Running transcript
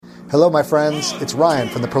Hello, my friends. It's Ryan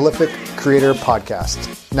from the Prolific Creator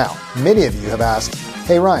Podcast. Now, many of you have asked,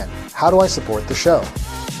 hey, Ryan, how do I support the show?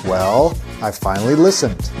 Well, I finally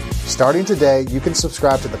listened. Starting today, you can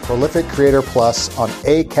subscribe to the Prolific Creator Plus on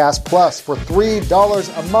Acast Plus for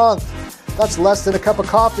 $3 a month. That's less than a cup of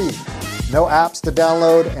coffee. No apps to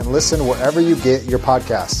download and listen wherever you get your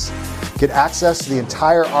podcasts. Get access to the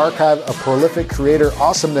entire archive of Prolific Creator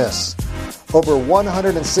awesomeness. Over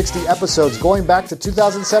 160 episodes going back to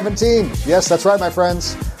 2017. Yes, that's right, my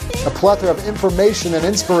friends. A plethora of information and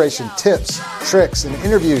inspiration, tips, tricks, and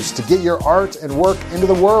interviews to get your art and work into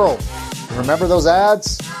the world. And remember those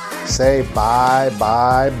ads? Say bye,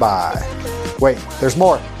 bye, bye. Wait, there's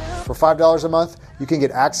more. For $5 a month, you can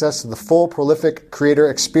get access to the full Prolific Creator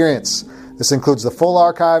experience. This includes the full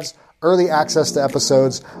archives, early access to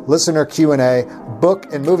episodes, listener Q&A,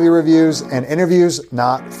 book and movie reviews, and interviews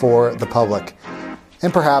not for the public.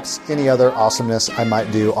 And perhaps any other awesomeness I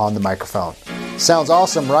might do on the microphone. Sounds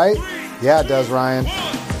awesome, right? Yeah, it does, Ryan.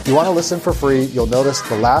 If you want to listen for free, you'll notice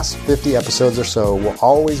the last 50 episodes or so will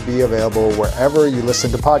always be available wherever you listen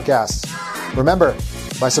to podcasts. Remember,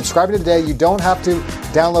 by subscribing today, you don't have to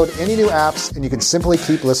download any new apps, and you can simply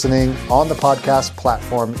keep listening on the podcast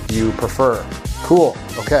platform you prefer. Cool.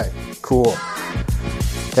 Okay. Cool.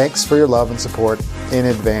 Thanks for your love and support in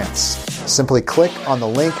advance. Simply click on the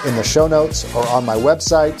link in the show notes or on my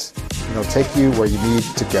website, and it'll take you where you need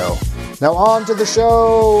to go. Now on to the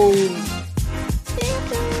show.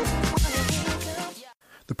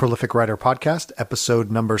 The Prolific Writer Podcast,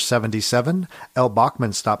 episode number 77.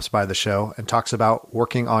 Bachman stops by the show and talks about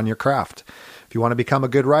working on your craft. If you want to become a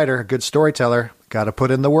good writer, a good storyteller, got to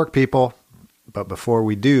put in the work, people. But before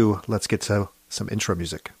we do, let's get to some intro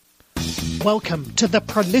music. Welcome to the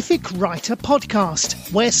Prolific Writer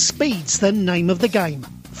Podcast, where speed's the name of the game.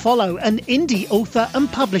 Follow an indie author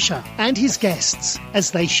and publisher and his guests as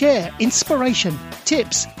they share inspiration,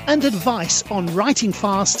 tips, and advice on writing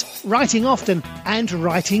fast, writing often, and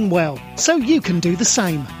writing well, so you can do the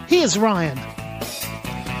same. Here's Ryan.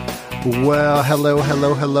 Well,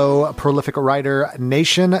 hello, Prolific Writer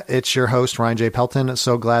Nation. It's your host, Ryan J. Pelton.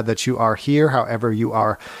 So glad that you are here, however you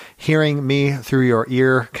are hearing me through your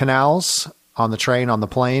ear canals, on the train, on the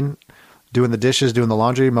plane, doing the dishes, doing the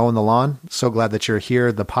laundry, mowing the lawn. So glad that you're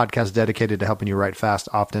here. The podcast dedicated to helping you write fast,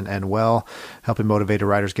 often, and well, helping motivated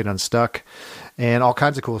writers get unstuck, and all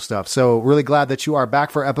kinds of cool stuff. So really glad that you are back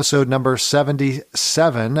for episode number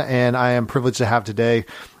 77, and I am privileged to have today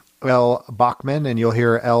Bachman, and you'll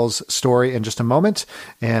hear Elle's story in just a moment,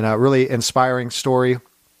 and a really inspiring story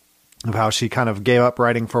of how she kind of gave up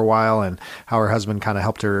writing for a while and how her husband kind of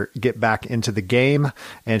helped her get back into the game.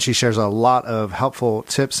 And she shares a lot of helpful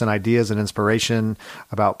tips and ideas and inspiration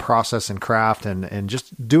about process and craft and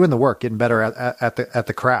just doing the work, getting better at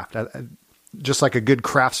the craft. Just like a good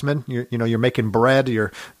craftsman, you're making bread,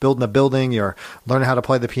 you're building a building, you're learning how to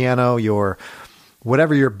play the piano,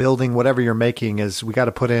 whatever you're building, whatever you're making, is we got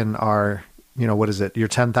to put in our, your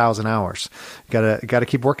 10,000 hours. You got to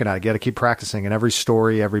keep working at it. You got to keep practicing. And every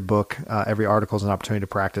story, every book, every article is an opportunity to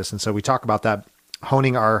practice. And so we talk about that,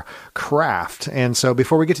 honing our craft. And so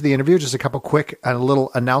before we get to the interview, just a couple quick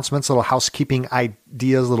little announcements, little housekeeping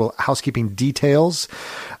ideas, little housekeeping details.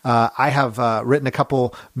 I have written a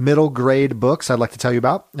couple middle grade books I'd like to tell you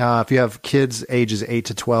about. If you have kids ages 8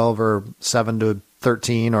 to 12 or 7 to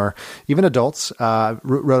 13, or even adults,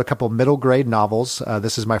 wrote a couple middle grade novels.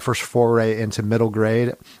 This is my first foray into middle grade,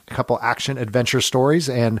 a couple action adventure stories,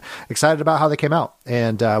 and excited about how they came out.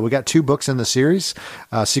 And we got 2 books in the series,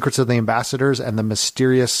 Secrets of the Ambassadors and The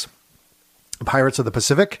Mysterious Pirates of the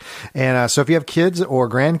Pacific. And so if you have kids or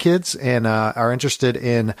grandkids and are interested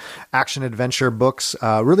in action adventure books,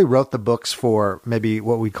 really wrote the books for maybe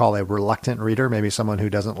what we call a reluctant reader, maybe someone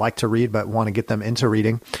who doesn't like to read but want to get them into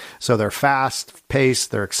reading. So they're fast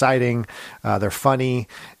paced, they're exciting, they're funny,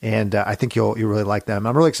 and I think you'll really like them.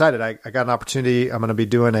 I'm really excited. I got an opportunity. I'm going to be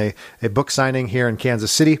doing a book signing here in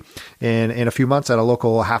Kansas City in a few months at a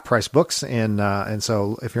local Half Price Books. And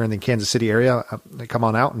so if you're in the Kansas City area, come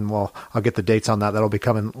on out, and I'll get the dates on that. That'll be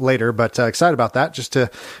coming later, but excited about that, just to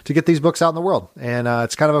get these books out in the world. And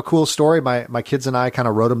it's kind of a cool story. My kids and I kind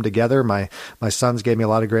of wrote them together. My sons gave me a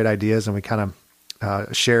lot of great ideas, and we kind of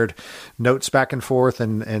shared notes back and forth,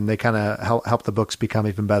 and they kind of help the books become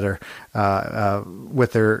even better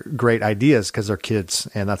with their great ideas, because they're kids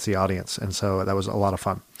and that's the audience. And so that was a lot of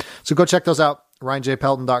fun. So go check those out.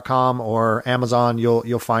 RyanJPelton.com or Amazon.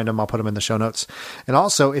 You'll find them. I'll put them in the show notes. And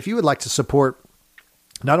also, if you would like to support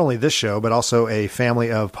not only this show, but also a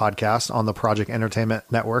family of podcasts on the Project Entertainment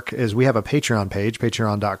Network, is we have a Patreon page,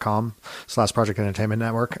 patreon.com/Project Entertainment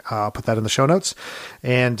Network. I'll put that in the show notes.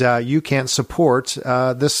 And you can support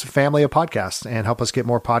this family of podcasts and help us get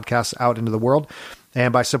more podcasts out into the world.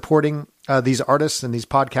 And by supporting these artists and these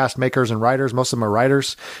podcast makers and writers, most of them are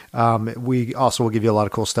writers, we also will give you a lot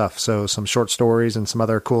of cool stuff. So some short stories and some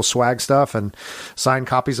other cool swag stuff and signed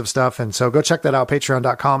copies of stuff. And so go check that out,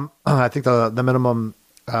 patreon.com. I think the minimum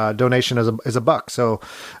donation is $1. So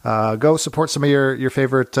go support some of your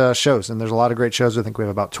favorite shows. And there's a lot of great shows. I think we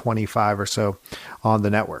have about 25 or so on the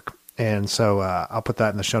network. And so I'll put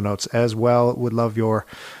that in the show notes as well. Would love your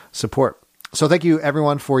support. So thank you,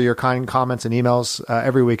 everyone, for your kind comments and emails.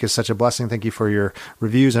 Every week is such a blessing. Thank you for your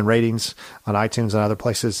reviews and ratings on iTunes and other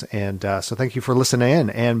places. And so thank you for listening in.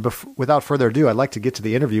 And without further ado, I'd like to get to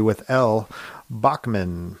the interview with Elle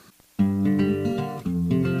Bachman.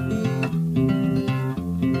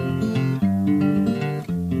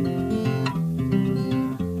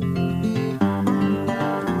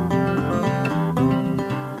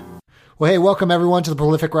 Well, hey, welcome everyone to the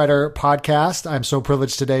Prolific Writer Podcast. I'm so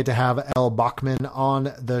privileged today to have Elle Bachman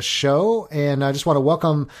on the show. And I just want to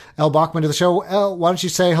welcome Elle Bachman to the show. Elle, why don't you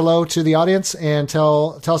say hello to the audience and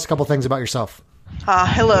tell us a couple things about yourself.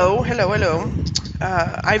 Hello.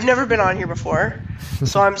 I've never been on here before,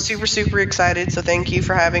 so I'm super excited. So thank you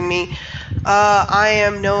for having me. I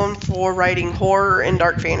am known for writing horror and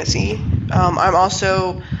dark fantasy. I'm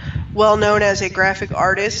also well known as a graphic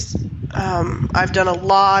artist. I've done a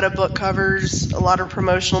lot of book covers, a lot of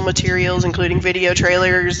promotional materials, including video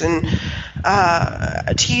trailers and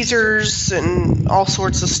teasers and all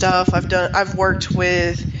sorts of stuff. I've worked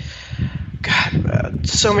with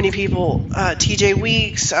so many people. TJ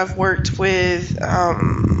Weeks. I've worked with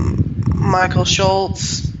Michael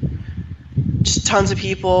Schultz. Just tons of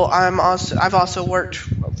people. I've also worked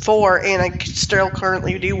for, and I still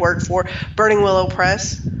currently do work for, Burning Willow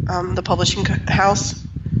Press, the publishing house.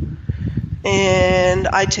 And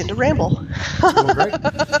I tend to ramble. Well, great.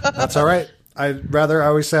 That's all right. I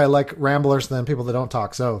always say I like ramblers than people that don't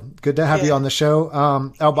talk. So good to have you on the show,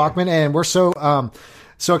 Elle Bachman. And we're so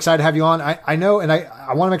excited to have you on. I know, and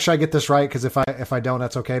I want to make sure I get this right, because if I don't,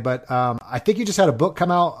 that's okay. But I think you just had a book come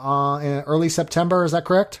out in early September. Is that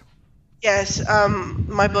correct? Yes.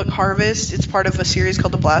 My book, Harvest, it's part of a series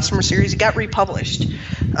called the Blasphemer series. It got republished.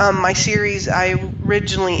 My series, I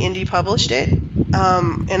originally indie published it.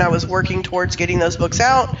 And I was working towards getting those books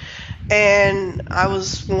out, and I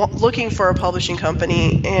was looking for a publishing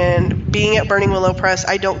company. And being at Burning Willow Press,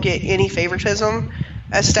 I don't get any favoritism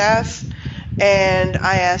as staff. And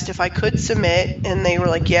I asked if I could submit, and they were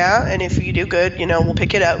like, yeah, and if you do good, we'll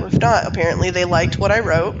pick it up. If not, apparently they liked what I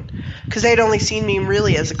wrote, because they'd only seen me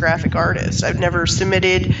really as a graphic artist. I've never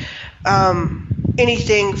submitted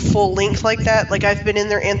anything full length like that. Like, I've been in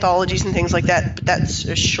their anthologies and things like that, but that's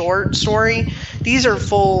a short story. These are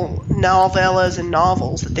full novellas and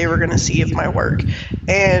novels that they were going to see of my work.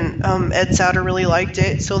 And Ed Sauter really liked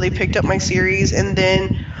it, so they picked up my series, and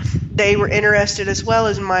then they were interested as well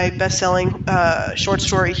as my best-selling short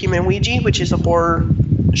story, Human Ouija, which is a horror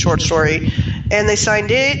short story. And they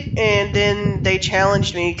signed it, and then they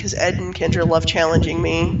challenged me, because Ed and Kendra love challenging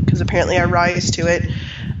me, because apparently I rise to it.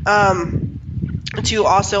 To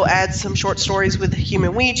also add some short stories with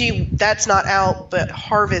Human Ouija. That's not out, but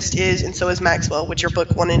Harvest is, and so is Maxwell, which are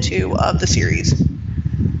book 1 and 2 of the series.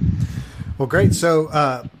 Well, great. So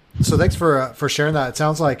thanks for sharing that. It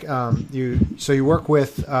sounds like you work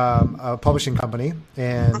with a publishing company,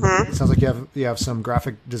 and it sounds like you have some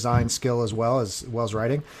graphic design skill as well as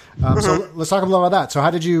writing. So let's talk a little about that. So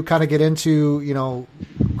how did you kind of get into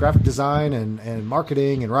graphic design and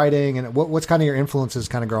marketing and writing, and what's kind of your influences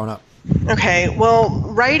kind of growing up? Okay, well,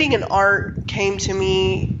 writing and art came to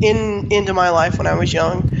me into my life when I was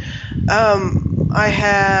young. I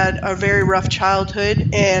had a very rough childhood,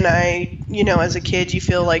 and as a kid, you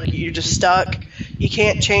feel like you're just stuck. You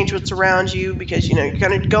can't change what's around you because, you're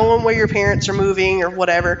kind of going where your parents are moving or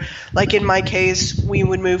whatever. Like in my case, we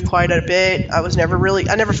would move quite a bit. I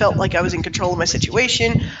never felt like I was in control of my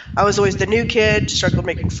situation. I was always the new kid, struggled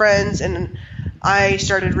making friends, and I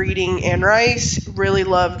started reading Anne Rice, really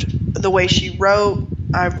loved the way she wrote.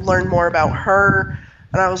 I've learned more about her,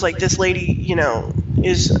 and I was like, this lady,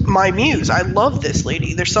 is my muse. I love this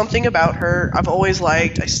lady. There's something about her I've always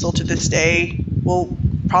liked. I still to this day I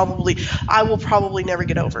will probably never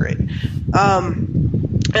get over it.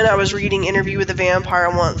 And I was reading Interview with a Vampire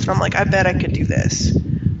once, and I'm like, I bet I could do this.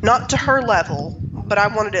 Not to her level, but I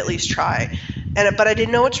wanted to at least try. But I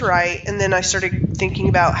didn't know what to write, and then I started thinking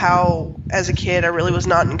about how, as a kid, I really was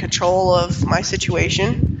not in control of my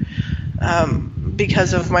situation.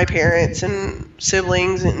 because of my parents and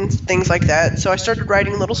siblings and things like that. So I started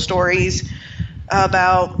writing little stories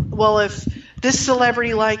about, well, if this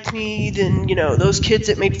celebrity liked me, then, those kids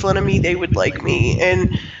that made fun of me, they would like me.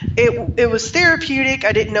 And it was therapeutic.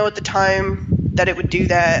 I didn't know at the time that it would do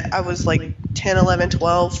that. I was like 10, 11,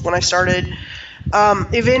 12 when I started.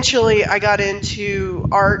 Eventually, I got into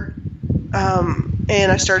art,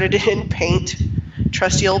 and I started in paint,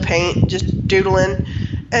 trusty old paint, just doodling.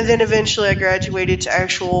 And then eventually I graduated to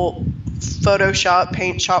actual Photoshop,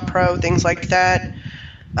 Paint Shop Pro, things like that.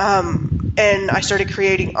 And I started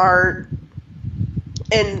creating art,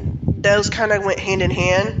 and those kind of went hand in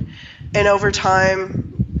hand. And over time,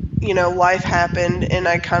 life happened, and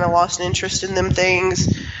I kind of lost interest in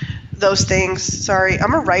those things. Sorry,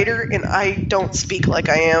 I'm a writer, and I don't speak like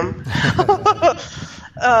I am.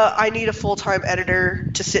 I need a full-time editor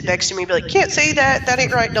to sit next to me and be like, can't say that, that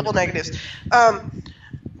ain't right, double negatives. And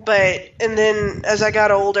then as I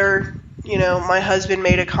got older, my husband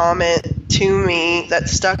made a comment to me that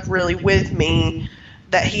stuck really with me,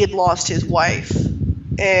 that he had lost his wife.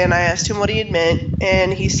 And I asked him what he had meant,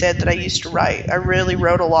 and he said that I used to write. I really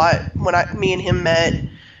wrote a lot when me and him met.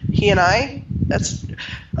 He and I,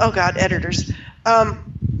 editors. I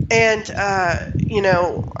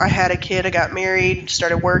had a kid, I got married,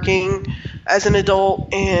 started working as an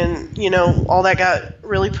adult, and, all that got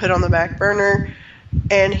really put on the back burner.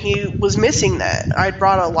 And he was missing that. I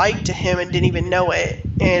brought a light to him and didn't even know it.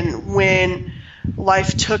 And when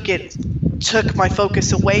life took my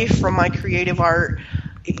focus away from my creative art,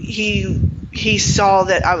 he saw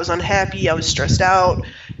that I was unhappy, I was stressed out,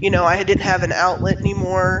 I didn't have an outlet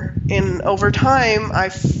anymore. And over time, I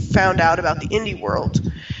found out about the indie world.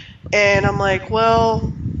 And I'm like,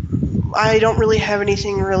 well, I don't really have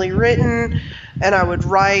anything really written, and I would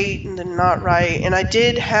write and then not write. And I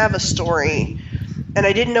did have a story, and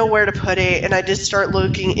I didn't know where to put it, and I did start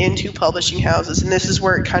looking into publishing houses, and this is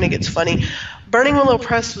where it kind of gets funny. Burning Willow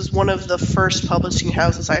Press was one of the first publishing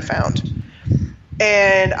houses I found,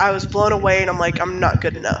 and I was blown away, and I'm like, I'm not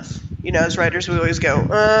good enough. As writers, we always go,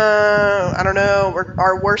 I don't know, we're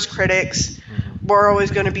our worst critics. We're always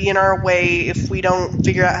going to be in our way if we don't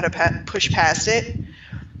figure out how to push past it.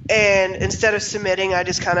 And instead of submitting, I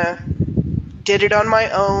just kind of did it on my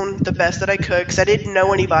own, the best that I could, because I didn't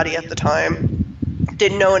know anybody at the time,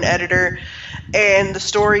 didn't know an editor. And the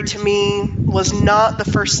story to me was not the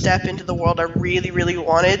first step into the world I really, really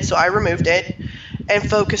wanted, so I removed it and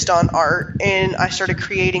focused on art. And I started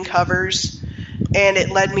creating covers, and it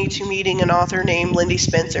led me to meeting an author named Lindy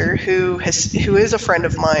Spencer, who is a friend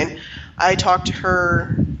of mine. I talk to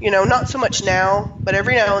her, not so much now, but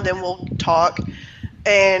every now and then we'll talk.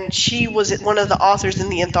 And she was one of the authors in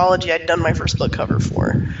the anthology I'd done my first book cover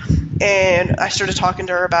for. And I started talking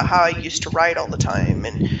to her about how I used to write all the time.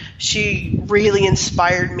 And she really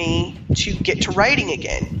inspired me to get to writing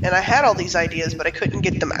again. And I had all these ideas, but I couldn't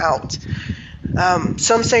get them out.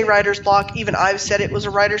 Some say writer's block. Even I've said it was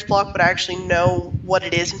a writer's block, but I actually know what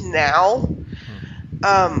it is now.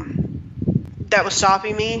 That was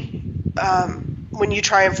stopping me. When you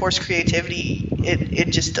try and force creativity, it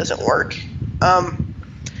just doesn't work.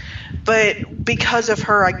 But because of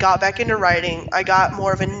her, I got back into writing. I got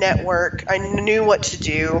more of a network. I knew what to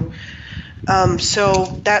do.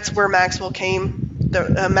 So that's where Maxwell came.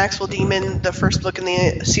 The Maxwell Demon, the first book in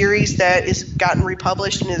the series that is gotten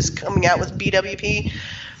republished and is coming out with BWP,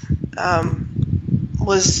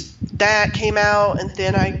 came out, and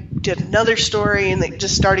then I did another story, and they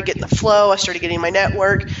just started getting the flow. I started getting my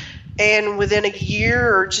network. And within a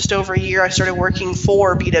year, or just over a year, I started working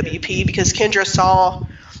for BWP because Kendra saw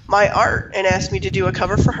my art and asked me to do a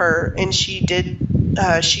cover for her, and she did.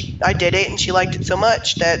 I did it, and she liked it so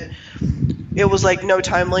much that it was like no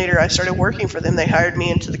time later I started working for them. They hired me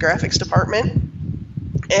into the graphics department,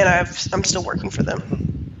 and I'm still working for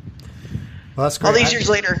them. Well, that's great. All these years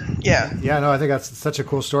later, yeah. Yeah, no, I think that's such a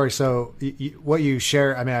cool story. So what you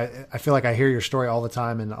share, I mean, I feel like I hear your story all the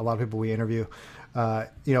time, and a lot of people we interview,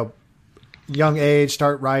 young age,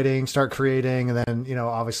 start writing, start creating, and then,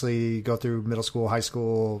 obviously go through middle school, high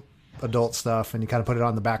school, adult stuff, and you kind of put it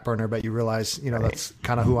on the back burner, but you realize, right, that's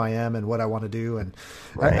kind of who I am and what I want to do. And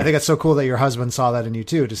right. I think it's so cool that your husband saw that in you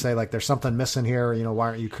too, to say like, there's something missing here, why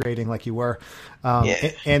aren't you creating like you were?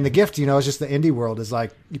 And the gift, is just the indie world is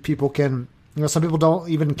like, people can, some people don't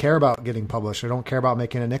even care about getting published or don't care about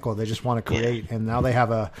making a nickel. They just want to create. Yeah. And now they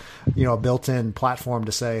have a built-in platform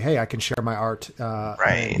to say, hey, I can share my art.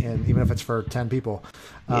 Right. And even if it's for 10 people.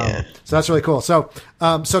 So that's really cool. So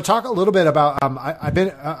talk a little bit about,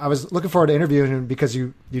 I was looking forward to interviewing you because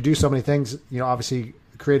you do so many things, obviously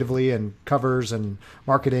creatively and covers and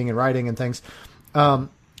marketing and writing and things.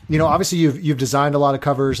 obviously you've designed a lot of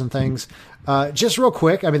covers and things. Just real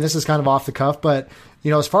quick, I mean, this is kind of off the cuff, but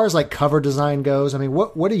as far as like cover design goes, I mean,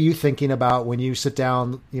 what are you thinking about when you sit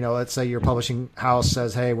down? Let's say your publishing house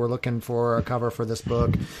says, "Hey, we're looking for a cover for this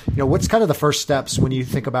book." What's kind of the first steps when you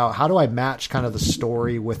think about how do I match kind of the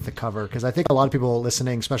story with the cover? Because I think a lot of people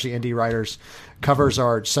listening, especially indie writers, covers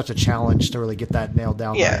are such a challenge to really get that nailed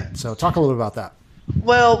down. Yeah. Right. So talk a little about that.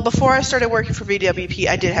 Well, before I started working for BWP,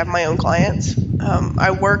 I did have my own clients.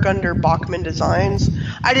 I work under Bachman Designs.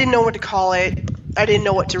 I didn't know what to call it. I didn't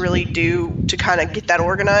know what to really do to kind of get that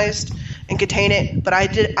organized and contain it. But I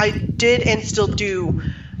did and still do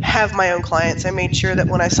have my own clients. I made sure that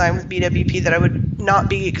when I signed with BWP that I would not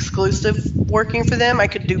be exclusive working for them. I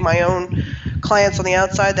could do my own clients on the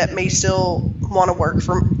outside that may still want to work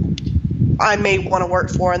for, I may want to work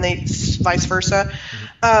for, and they vice versa.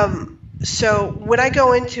 So when I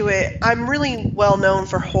go into it, I'm really well known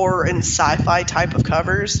for horror and sci-fi type of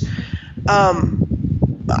covers.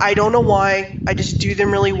 I don't know why. I just do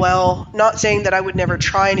them really well. Not saying that I would never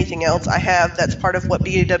try anything else. I have. That's part of what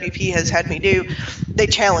BWP has had me do. They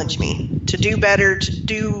challenge me to do better, to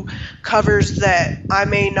do covers that I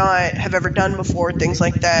may not have ever done before, things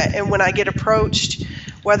like that. And when I get approached,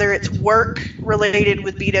 whether it's work related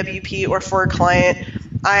with BWP or for a client,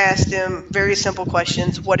 I ask them very simple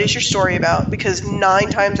questions. What is your story about? Because 9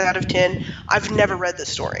 times out of 10, I've never read the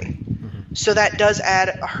story. So that does add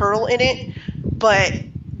a hurdle in it. But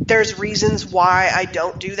there's reasons why I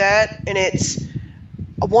don't do that. And it's,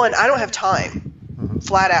 1, I don't have time,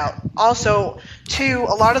 flat out. Also, 2,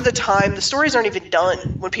 a lot of the time, the stories aren't even done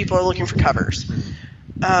when people are looking for covers.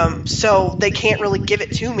 So they can't really give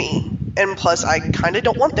it to me. And plus, I kind of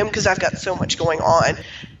don't want them because I've got so much going on.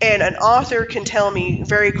 And an author can tell me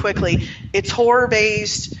very quickly, it's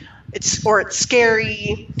horror-based, it's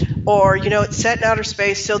scary, or, it's set in outer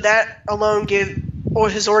space. So that alone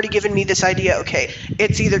has already given me this idea, okay,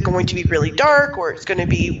 it's either going to be really dark or it's going to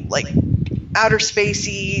be like outer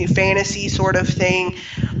spacey, fantasy sort of thing.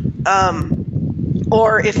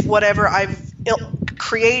 Or if whatever I've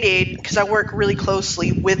created, because I work really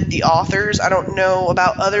closely with the authors. I don't know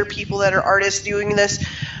about other people that are artists doing this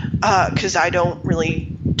because I don't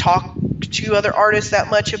really talk to other artists that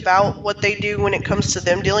much about what they do when it comes to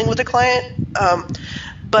them dealing with a client.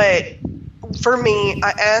 But for me, I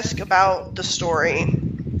ask about the story.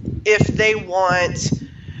 If they want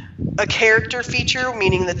a character feature,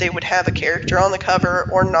 meaning that they would have a character on the cover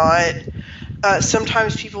or not.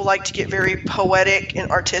 Sometimes people like to get very poetic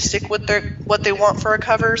and artistic with what they want for a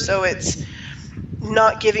cover, so it's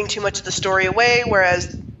not giving too much of the story away,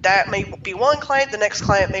 whereas that may be one client. The next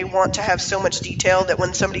client may want to have so much detail that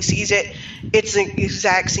when somebody sees it, it's the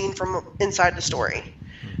exact scene from inside the story.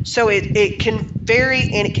 So it can vary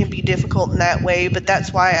and it can be difficult in that way, but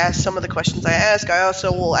that's why I ask some of the questions I ask. I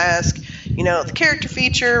also will ask, the character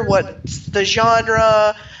feature, what's the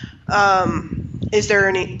genre, is there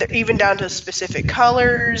any, even down to specific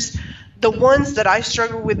colors. The ones that I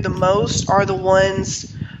struggle with the most are the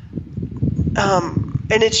ones, and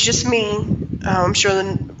it's just me, I'm sure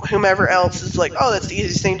whomever else is like, oh, that's the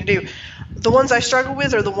easiest thing to do. The ones I struggle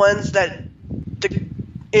with are the ones that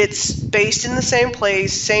it's based in the same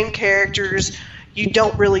place, same characters, you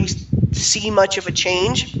don't really see much of a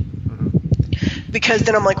change. Because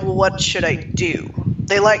then I'm like, well, what should I do?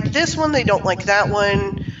 They like this one, they don't like that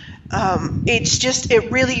one.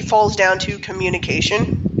 It really falls down to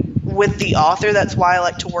communication with the author. That's why I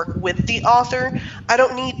like to work with the author. I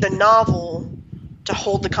don't need the novel to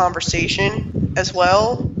hold the conversation as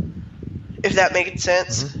well, if that makes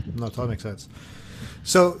sense. Mm-hmm. No, it totally makes sense.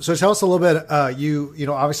 So tell us a little bit,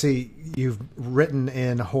 obviously you've written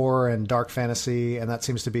in horror and dark fantasy, and that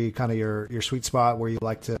seems to be kind of your sweet spot where you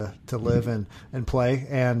like to live and play.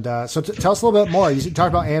 And so tell us a little bit more. You talked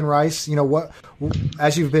about Anne Rice, what,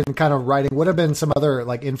 as you've been kind of writing, what have been some other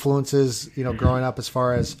like influences, growing up as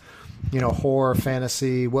far as, horror,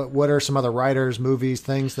 fantasy, what are some other writers, movies,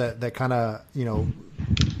 things that kind of,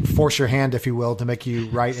 force your hand, if you will, to make you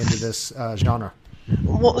write into this genre?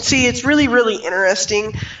 Well, see, it's really, really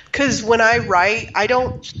interesting because when I write, I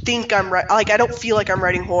don't think I don't feel like I'm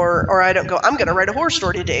writing horror, or I don't go, I'm going to write a horror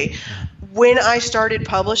story today. When I started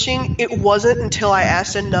publishing, it wasn't until I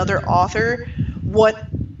asked another author what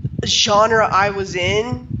genre I was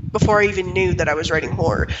in before I even knew that I was writing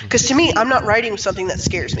horror. Because to me, I'm not writing something that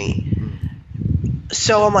scares me.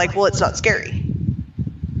 So I'm like, well, it's not scary.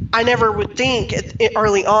 I never would think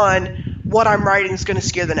early on what I'm writing is going to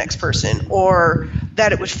scare the next person, or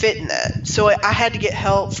that it would fit in that. So I had to get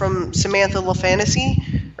help from Samantha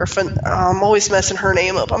LaFantasy, I'm always messing her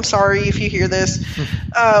name up. I'm sorry if you hear this.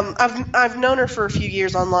 I've known her for a few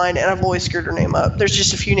years online, and I've always screwed her name up. There's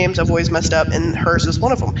just a few names I've always messed up, and hers is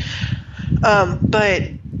one of them. But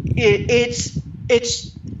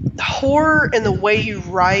it's horror and the way you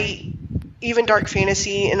write, even dark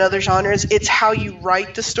fantasy and other genres. It's how you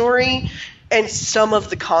write the story and some of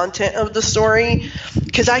the content of the story.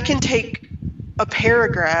 Because I can take a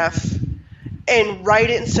paragraph and write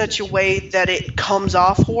it in such a way that it comes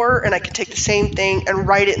off horror, and I can take the same thing and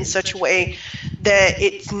write it in such a way that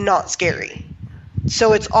it's not scary.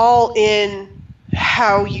 So it's all in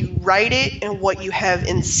how you write it and what you have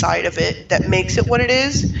inside of it that makes it what it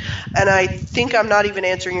is. And I think I'm not even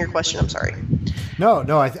answering your question. I'm sorry. No,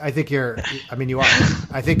 I think you are.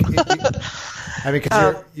 I think,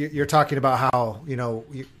 because you're talking about how,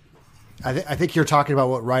 I think you're talking about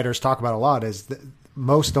what writers talk about a lot is that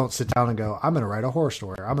most don't sit down and go, I'm going to write a horror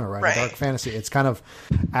story, or I'm going to write a dark fantasy. It's kind of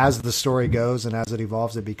as the story goes and as it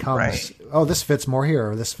evolves, it becomes, oh, this fits more here,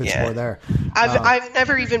 or this fits more there. I've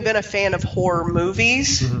never even been a fan of horror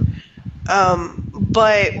movies.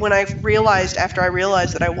 But when after I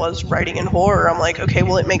realized that I was writing in horror, I'm like, okay,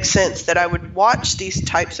 well, it makes sense that I would watch these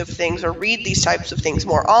types of things or read these types of things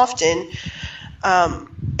more often. And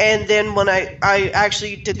then when I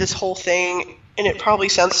actually did this whole thing, and it probably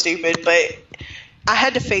sounds stupid, but I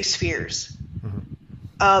had to face fears.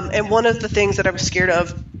 And one of the things that I was scared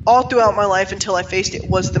of all throughout my life until I faced it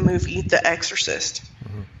was the movie The Exorcist.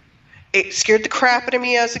 It scared the crap out of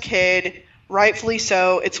me as a kid, rightfully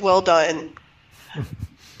so. It's well done.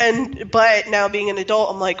 But now being an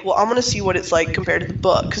adult, I'm like, well, I'm going to see what it's like compared to the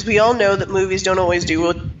book, because we all know that movies don't always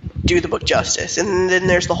do the book justice, and then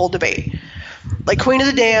there's the whole debate. Like Queen of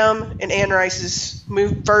the Dam and Anne Rice's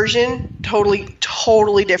version,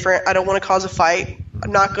 totally different. I don't want to cause a fight.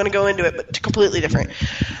 I'm not going to go into it, but completely different.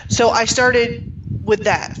 So I started with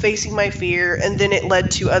that, facing my fear, and then it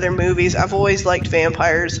led to other movies. I've always liked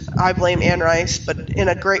vampires. I blame Anne Rice, but in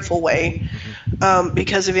a grateful way,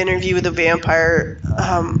 because of Interview with a Vampire.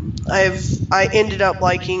 I ended up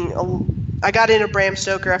liking. I got into Bram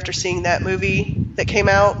Stoker after seeing that movie that came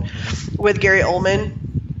out with Gary Oldman.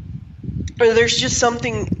 There's just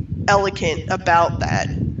something elegant about that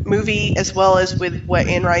movie, as well as with what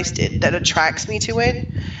Anne Rice did, that attracts me to it.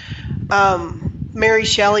 Mary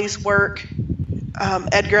Shelley's work,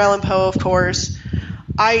 Edgar Allan Poe, of course.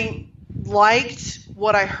 I liked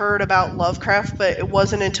what I heard about Lovecraft, but it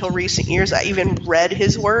wasn't until recent years I even read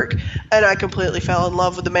his work, and I completely fell in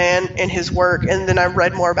love with the man and his work. And then I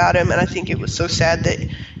read more about him, and I think it was so sad that,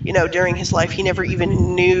 during his life, he never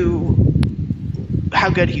even knew how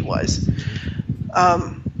good he was.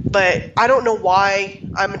 But I don't know why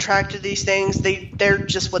I'm attracted to these things. They're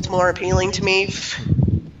just what's more appealing to me.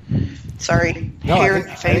 Sorry, hair in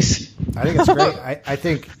my face. I think it's great. I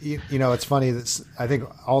think, it's funny that I think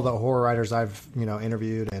all the horror writers I've,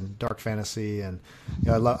 interviewed, and dark fantasy, and,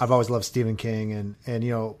 I've always loved Stephen King,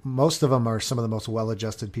 and, most of them are some of the most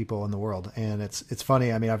well-adjusted people in the world. And it's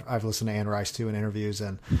funny. I mean, I've listened to Anne Rice too in interviews,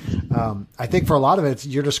 and, I think for a lot of it,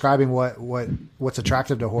 you're describing what's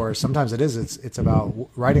attractive to horror. Sometimes it's about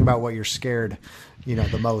writing about what you're scared,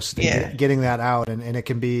 the most, and getting that out. And it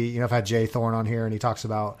can be, I've had Jay Thorne on here, and he talks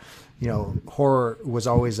about, horror was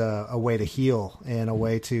always a way to heal and a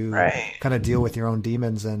way to kind of deal with your own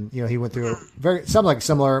demons. And, he went through something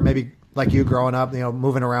similar, maybe like you growing up,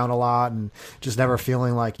 moving around a lot and just never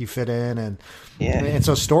feeling like you fit in. And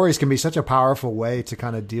so stories can be such a powerful way to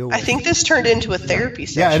kind of deal with. I think this turned into a therapy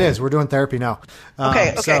session. Yeah, it is. We're doing therapy now.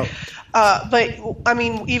 Okay. But I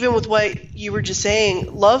mean, even with what you were just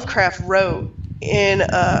saying, Lovecraft wrote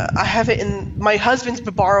I have it in, my husband's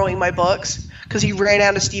been borrowing my books because he ran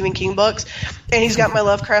out of Stephen King books, and he's got my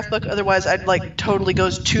Lovecraft book. Otherwise, I'd totally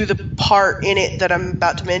goes to the part in it that I'm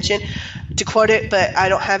about to mention to quote it, but I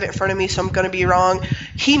don't have it in front of me, so I'm going to be wrong.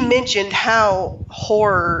 He mentioned how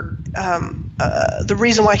horror, the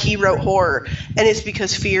reason why he wrote horror, and it's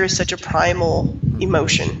because fear is such a primal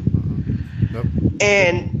emotion.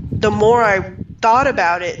 And the more I thought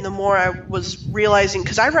about it, and the more I was realizing,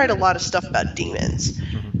 because I write a lot of stuff about demons,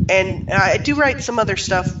 and I do write some other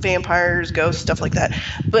stuff, vampires, ghosts, stuff like that.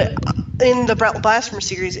 But in the Blasphemous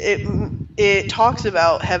series, it talks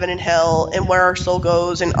about heaven and hell and where our soul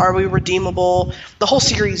goes and are we redeemable. The whole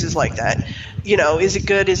series is like that. Is it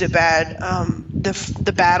good? Is it bad?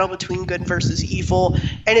 The battle between good versus evil,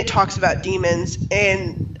 and it talks about demons.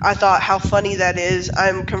 And I thought how funny that is.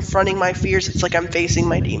 I'm confronting my fears. It's like I'm facing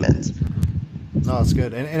my demons. No, that's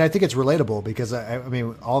good. And I think it's relatable because, I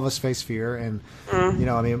mean, all of us face fear. And,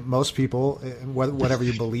 most people, whatever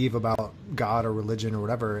you believe about God or religion or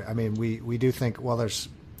whatever, I mean, we do think, well, there's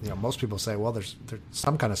most people say, well, there's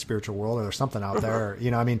some kind of spiritual world, or there's something out there.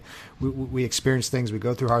 I mean, we experience things, we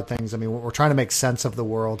go through hard things. I mean, we're trying to make sense of the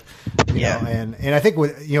world, you know, and I think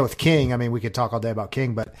with King, I mean, we could talk all day about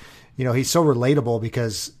King, but he's so relatable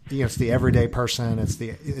because it's the everyday person,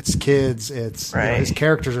 it's kids, his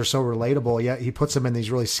characters are so relatable. Yet he puts them in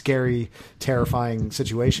these really scary, terrifying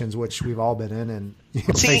situations, which we've all been in. And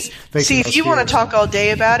see, if you want to talk all day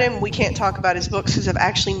about him, we can't talk about his books because I've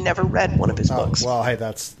actually never read one of his books. Well, hey,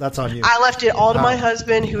 that's on you. I left it all to my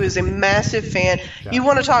husband, who is a massive fan. Yeah. You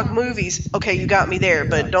want to talk movies? Okay, you got me there,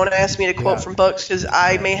 but don't ask me to quote from books because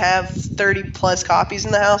I may have 30 plus copies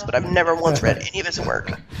in the house, but I've never once read any of his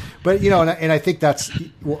work. But and I think that's.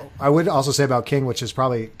 I would also say about King, which is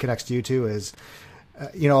probably connects to you too, is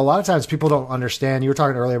a lot of times people don't understand. You were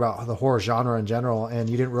talking earlier about the horror genre in general, and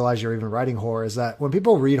you didn't realize you're even writing horror. Is that when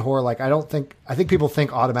people read horror, like I think people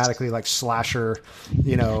think automatically like slasher,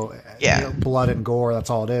 blood and gore. That's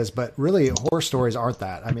all it is. But really, horror stories aren't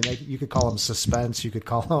that. I mean, you could call them suspense. You could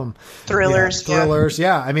call them thrillers.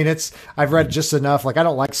 Yeah. I mean, I've read just enough. Like I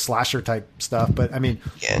don't like slasher type stuff, but I mean,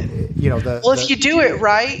 if you do it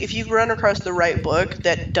right, if you run across the right book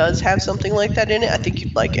that does have something like that in it, I think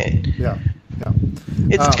you'd like it. Yeah.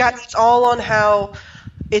 It's all on how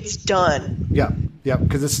it's done. Yeah,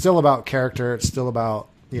 because it's still about character. It's still about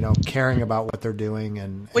caring about what they're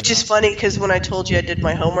doing, which is funny because when I told you I did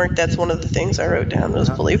my homework, that's one of the things I wrote down was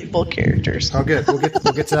believable characters. Oh, good. We'll get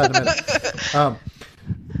to that in a minute.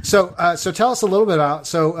 So tell us a little bit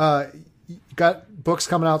about. You got books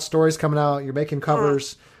coming out, stories coming out. You're making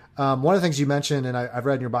covers. One of the things you mentioned, and I've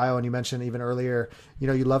read in your bio, and you mentioned even earlier,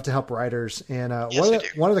 you love to help writers. And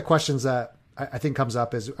one of the questions that I think comes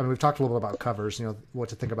up is, I mean, we've talked a little bit about covers, what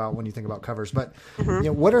to think about when you think about covers, but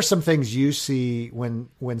what are some things you see when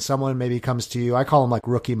someone maybe comes to you? I call them like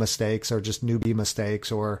rookie mistakes or just newbie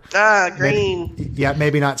mistakes, or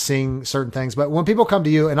maybe not seeing certain things. But when people come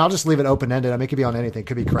to you, and I'll just leave it open ended. I mean, it could be on anything. It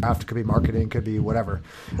could be craft, it could be marketing, it could be whatever.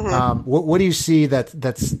 What do you see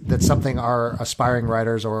that's something our aspiring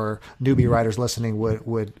writers or newbie writers listening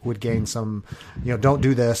would gain some? Don't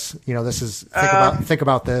do this. This is think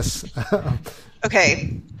about this.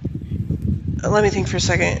 Okay, let me think for a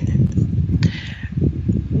second.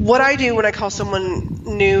 What I do when I call someone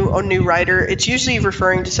new or new writer, it's usually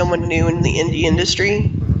referring to someone new in the indie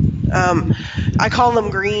industry. I call them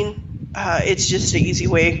green. It's just an easy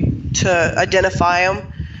way to identify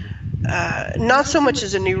them. Not so much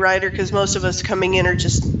as a new writer, because most of us coming in are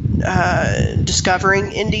just discovering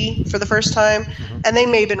indie for the first time, and they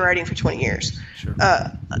may have been writing for 20 years. Sure.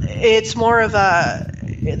 It's more of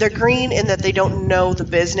they're green in that they don't know the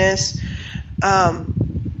business,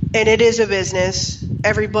 and it is a business.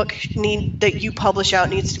 Every book that you publish out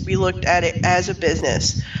needs to be looked at it as a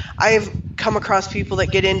business. I've come across people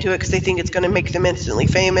that get into it because they think it's going to make them instantly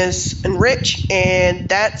famous and rich, and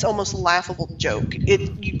that's almost a laughable joke.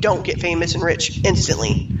 You don't get famous and rich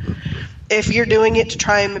instantly. If you're doing it to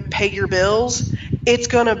try and pay your bills, it's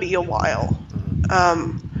going to be a while.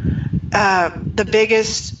 The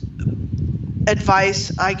biggest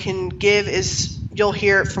advice I can give is, you'll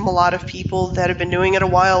hear it from a lot of people that have been doing it a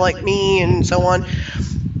while, like me and so on.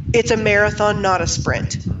 It's a marathon, not a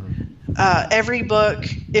sprint. Every book,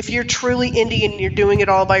 if you're truly indie and you're doing it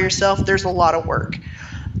all by yourself, there's a lot of work.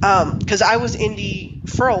 Because I was indie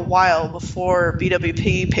for a while before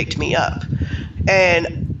BWP picked me up.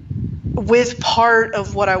 And with part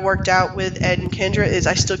of what I worked out with Ed and Kendra is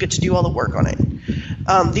I still get to do all the work on it.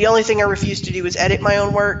 The only thing I refuse to do is edit my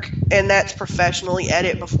own work, and that's professionally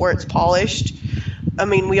edit before it's polished. I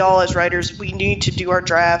mean, we all as writers, we need to do our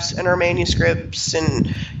drafts and our manuscripts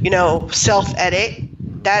and,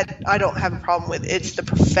 self-edit. That I don't have a problem with. It's the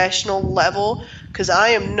professional level, because I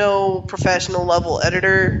am no professional level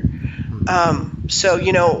editor.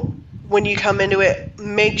 So, when you come into it,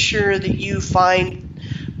 make sure that you find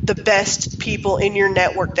the best people in your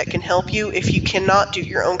network that can help you if you cannot do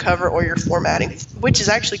your own cover or your formatting, which is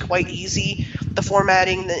actually quite easy, the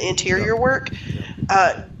formatting, the interior work.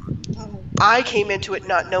 I came into it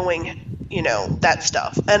not knowing, that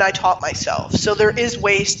stuff, and I taught myself. So there is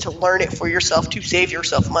ways to learn it for yourself to save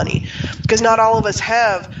yourself money, because not all of us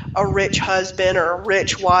have a rich husband or a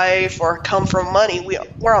rich wife or come from money.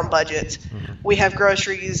 We're on budgets. We have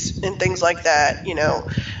groceries and things like that,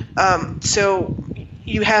 so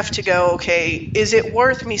you have to go, okay, is it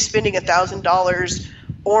worth me spending $1,000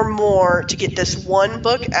 or more to get this one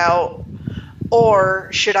book out, or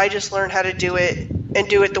should I just learn how to do it and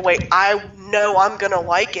do it the way I know I'm going to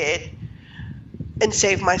like it and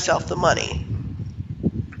save myself the money?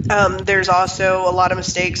 There's also a lot of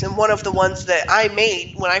mistakes, and one of the ones that I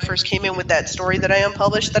made when I first came in with that story that I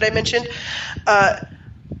unpublished that I mentioned,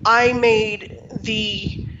 I made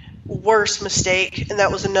the worst mistake, and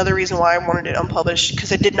that was another reason why I wanted it unpublished,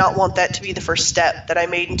 because I did not want that to be the first step that I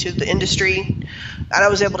made into the industry. And I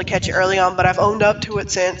was able to catch it early on, but I've owned up to it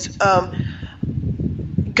since.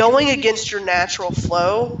 Going against your natural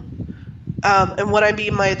flow, and what I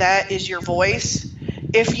mean by that is your voice.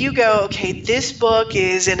 If you go, okay, this book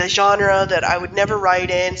is in a genre that I would never write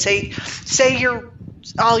in, say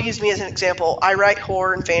I'll use me as an example. I write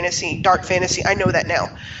horror and fantasy, dark fantasy. I know that now.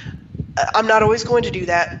 I'm not always going to do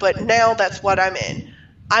that, but now that's what I'm in.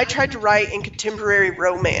 I tried to write in contemporary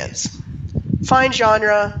romance. Fine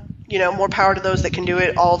genre, more power to those that can do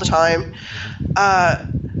it all the time.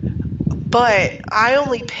 But I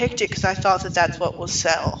only picked it because I thought that that's what will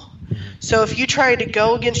sell. So if you try to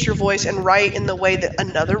go against your voice and write in the way that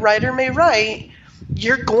another writer may write,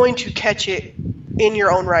 you're going to catch it in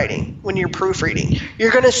your own writing when you're proofreading.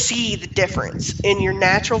 You're going to see the difference in your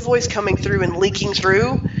natural voice coming through and leaking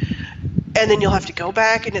through, and then you'll have to go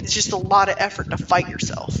back, and it's just a lot of effort to fight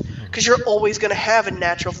yourself because you're always going to have a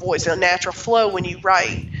natural voice and a natural flow when you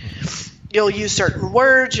write. You'll use certain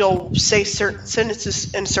words, you'll say certain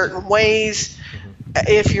sentences in certain ways.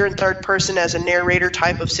 If you're in third person as a narrator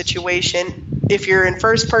type of situation, if you're in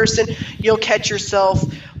first person, you'll catch yourself,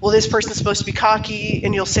 well, this person's supposed to be cocky,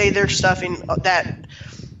 and you'll say their stuff in that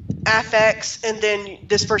affects, and then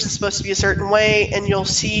this person's supposed to be a certain way, and you'll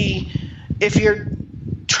see if you're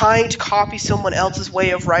trying to copy someone else's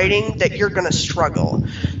way of writing that you're going to struggle.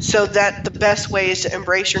 So that the best way is to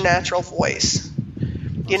embrace your natural voice.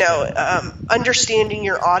 Understanding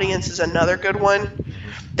your audience is another good one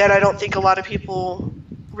that I don't think a lot of people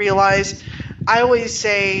realize. I always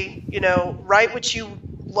say, write what you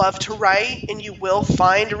love to write and you will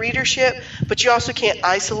find a readership, but you also can't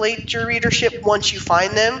isolate your readership once you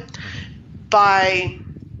find them by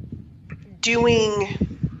doing,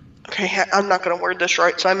 okay, I'm not going to word this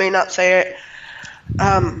right, so I may not say it.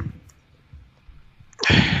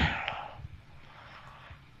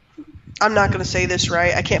 I'm not going to say this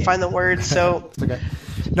right. I can't find the word, so. It's okay.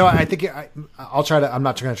 No, I think I'll try to. I'm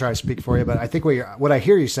not going to try to speak for you, but I think what I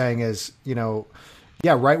hear you saying is,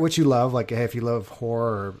 write what you love. Like, hey, if you love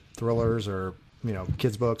horror or thrillers or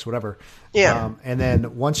kids books, whatever. Yeah. And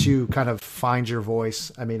then once you kind of find your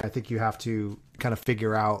voice, I think you have to kind of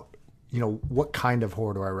figure out, what kind of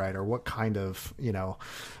horror do I write, or what kind of, you're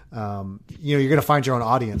going to find your own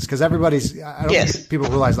audience, because everybody's, I don't think people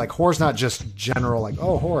realize, like, horror's not just general, like,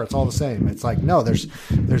 oh, horror, it's all the same. It's like, no, there's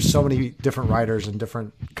so many different writers and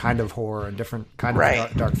different kind of horror and different kind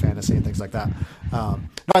of dark fantasy and things like that. No,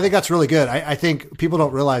 I think that's really good. I think people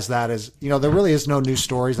don't realize that is, there really is no new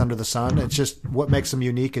stories under the sun. It's just what makes them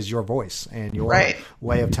unique is your voice and your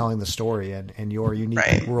way of telling the story and your unique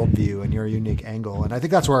worldview and your unique angle. And I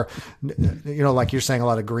think that's where, like you're saying, a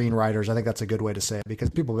lot of green writers, I think that's a good way to say it, because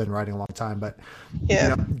people have been writing a long time, but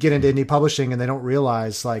get into indie publishing and they don't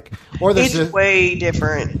realize, like, or there's way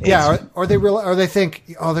different. Or they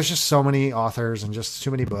think, oh, there's just so many authors and just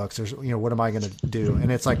too many books. There's, what am I going to do?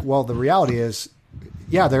 And it's like, well, the reality is,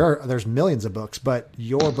 there's millions of books, but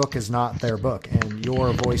your book is not their book, and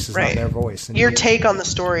your voice is not their voice. And your take on the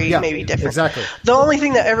story may be different. Exactly. The only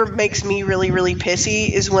thing that ever makes me really, really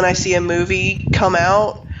pissy is when I see a movie come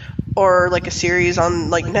out, or like a series on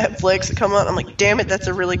like Netflix that come out. I'm like, damn it, that's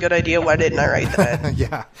a really good idea. Why didn't I write that?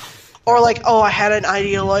 Yeah. Or like, oh, I had an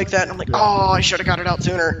idea like that, and I'm like, oh, I should have got it out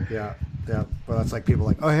sooner. Yeah. Well, that's like people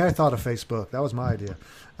like, oh, hey, I thought of Facebook. That was my idea.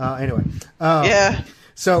 Anyway.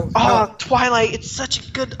 So Twilight, it's such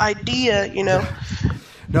a good idea, No,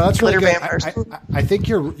 that's really good. Vampires. I think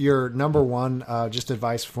your number one just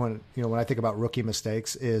advice for when I think about rookie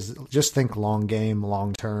mistakes is just think long game,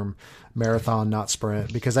 long term, marathon, not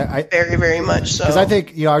sprint. Because I very, very much so. Because I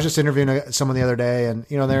think I was just interviewing someone the other day, and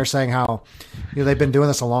they were saying how they've been doing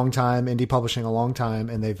this a long time, indie publishing a long time,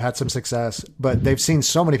 and they've had some success, but they've seen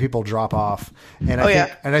so many people drop off, and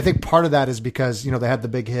I think part of that is because they had the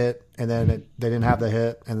big hit, and then they didn't have the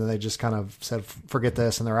hit, and then they just kind of said, forget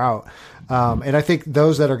this, and they're out. And I think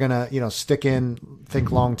those that are going to, stick in,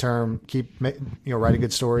 think long term, keep, writing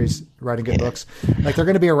good stories, writing good books, like they're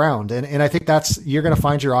going to be around. And I think you're going to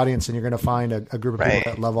find your audience, and you're going to find a group of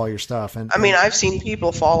people that love all your stuff. And I've seen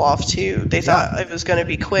people fall off too. They thought it was going to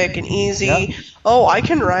be quick and easy. Yeah. Oh, I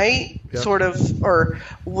can write sort of, or,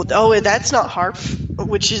 oh, that's not hard,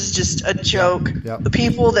 which is just a joke. The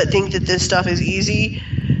people that think that this stuff is easy,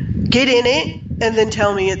 get in it and then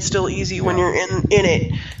tell me it's still easy when you're in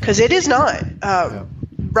it, because it is not.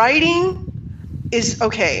 Writing is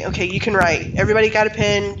okay, you can write. Everybody got a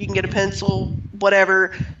pen, you can get a pencil,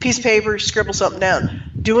 whatever, piece of paper, scribble something down.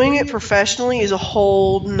 Doing it professionally is a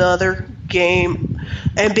whole nother game.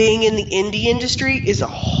 And being in the indie industry is a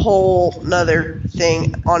whole nother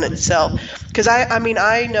thing on itself. Because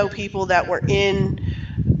I know people that were in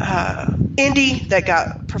indie that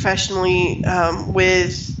got professionally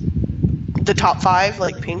with the top 5,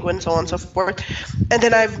 like Penguin, so on and so forth. And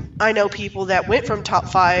then I know people that went from top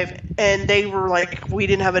 5 and they were like, we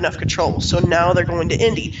didn't have enough control, so now they're going to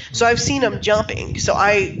indie. So I've seen them jumping. So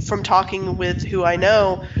from talking with who I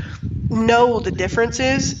know the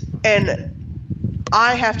differences. And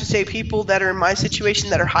I have to say, people that are in my situation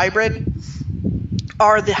that are hybrid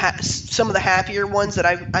are some of the happier ones that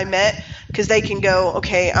I met, because they can go,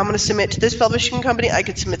 okay, I'm going to submit to this publishing company, I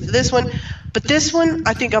could submit to this one, but this one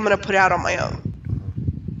I think I'm going to put out on my own.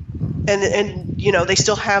 And they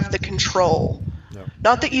still have the control. Yep.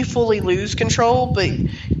 Not that you fully lose control, but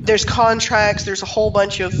there's contracts, there's a whole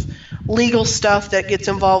bunch of legal stuff that gets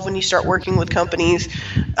involved when you start working with companies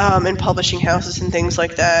and publishing houses and things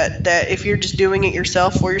like that, that if you're just doing it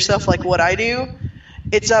yourself for yourself, like what I do,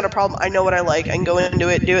 it's not a problem. I know what I like. I can go into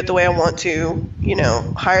it, do it the way I want to,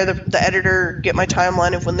 hire the editor, get my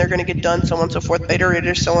timeline of when they're going to get done, so on and so forth, beta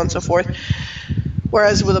readers, so on and so forth.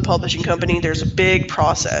 Whereas with a publishing company, there's a big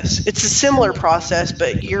process. It's a similar process,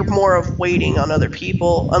 but you're more of waiting on other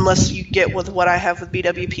people, unless you get with what I have with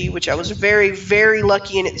BWP, which I was very, very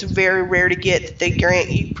lucky, and it's very rare to get that they grant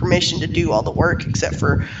you permission to do all the work except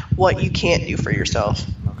for what you can't do for yourself.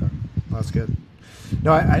 Okay, that's good.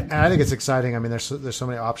 No, I think it's exciting. I mean, there's so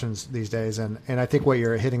many options these days, and I think what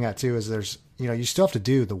you're hitting at too is there's you still have to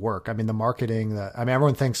do the work. I mean, the marketing.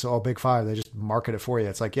 Everyone thinks, oh, Big Five, they just market it for you.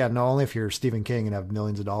 It's like, yeah, no, only if you're Stephen King and have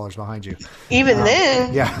millions of dollars behind you. Even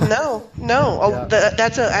then, yeah, no. Yeah.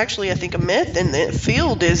 That's actually I think a myth in the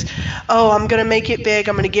field is, oh, I'm going to make it big.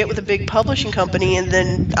 I'm going to get with a big publishing company, and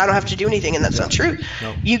then I don't have to do anything, and that's not true.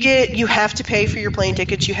 No. You have to pay for your plane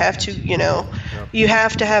tickets. You have to, you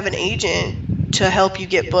have to have an agent to help you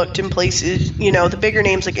get booked in places, the bigger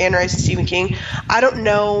names like Anne Rice and Stephen King. I don't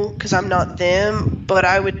know, because I'm not them, but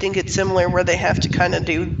I would think it's similar where they have to kind of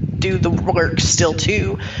do the work still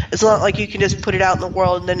too. It's not like you can just put it out in the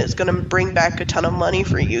world and then it's going to bring back a ton of money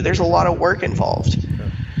for you. There's a lot of work involved.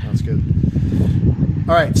 Okay. That's good.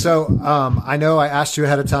 All right, so I know I asked you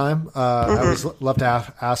ahead of time. I always love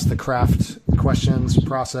to ask the craft questions,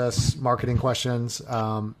 process, marketing questions,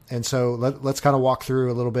 and so let's kind of walk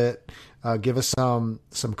through a little bit. Give us some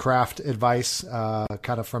craft advice,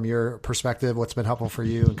 kind of from your perspective, what's been helpful for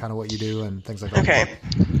you and kind of what you do and things like that. Okay.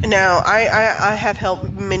 Now, I have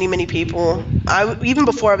helped many, many people. Even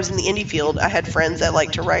before I was in the indie field, I had friends that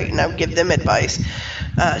liked to write, and I would give them advice.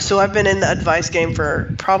 So I've been in the advice game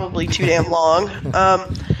for probably too damn long.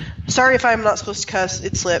 Sorry if I'm not supposed to cuss.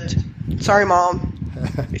 It slipped. Sorry, Mom.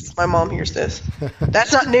 If my mom hears this.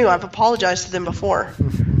 That's not new. I've apologized to them before.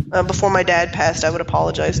 Before my dad passed, I would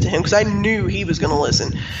apologize to him because I knew he was going to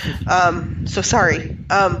listen. So sorry.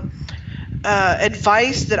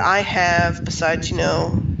 Advice that I have besides,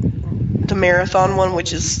 the marathon one,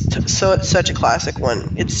 which is such a classic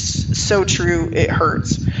one. It's so true. It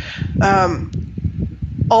hurts.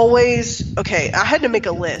 Always, okay, I had to make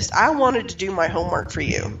a list. I wanted to do my homework for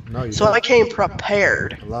you. No, you so don't. I came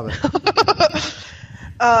prepared. I love it.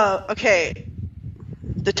 Okay.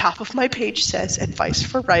 The top of my page says advice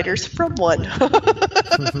for writers from one.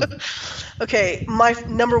 Okay, my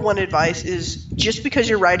number one advice is just because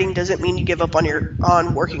you're writing doesn't mean you give up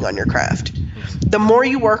on working on your craft. The more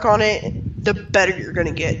you work on it, the better you're going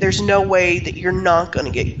to get. There's no way that you're not going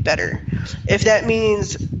to get better. If that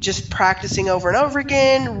means just practicing over and over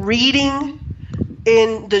again, reading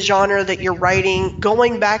in the genre that you're writing,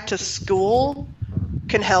 going back to school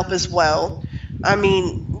can help as well. I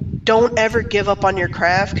mean, don't ever give up on your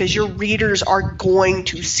craft because your readers are going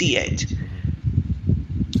to see it.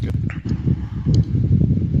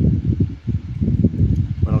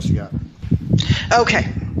 What else you got?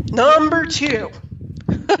 Okay, number 2.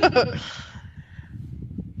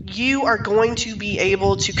 You are going to be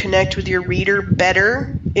able to connect with your reader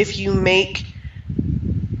better if you make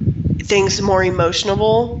things more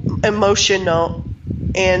emotional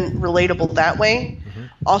and relatable that way.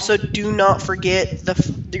 Also, do not forget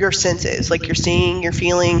your senses, like your seeing, your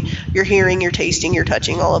feeling, your hearing, your tasting, your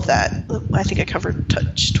touching, all of that. I think I covered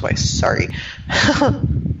touch twice. Sorry.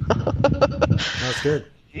 That's good.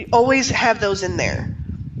 Always have those in there.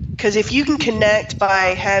 Because if you can connect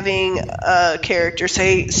by having a character,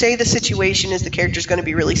 say the situation is the character's going to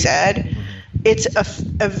be really sad, it's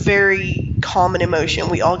a very common emotion.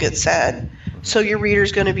 We all get sad. So your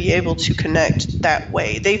reader's going to be able to connect that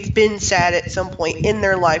way. They've been sad at some point in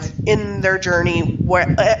their life, in their journey,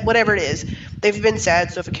 whatever it is. They've been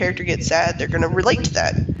sad, so if a character gets sad, they're going to relate to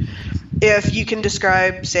that. if you can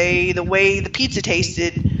describe, say, the way the pizza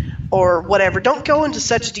tasted or whatever, don't go into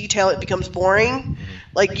such detail it becomes boring.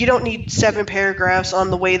 Like, you don't need 7 paragraphs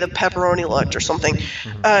on the way the pepperoni looked or something.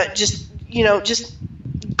 Just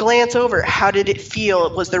glance over. How did it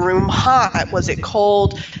feel? Was the room hot? Was it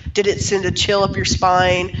cold? Did it send a chill up your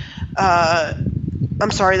spine?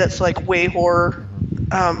 I'm sorry, that's like way horror.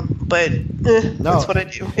 But that's what I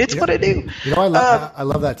do. It's what I do. You know, I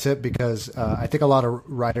love that tip because I think a lot of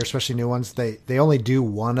writers, especially new ones, they only do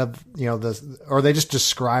one of, or they just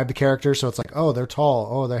describe the character. So it's like, oh, they're tall.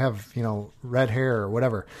 Oh, they have, red hair or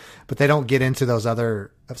whatever. But they don't get into those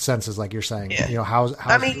other senses like you're saying. Yeah. How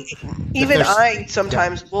I mean, even I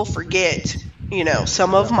sometimes will forget,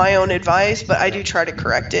 some of my own advice, but I do try to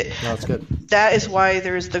correct it. No, that's good. That is why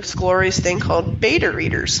there's this glorious thing called beta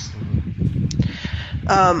readers.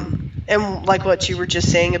 And like what you were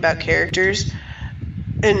just saying about characters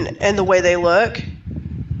and the way they look,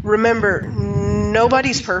 remember,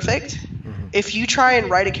 nobody's perfect. If you try and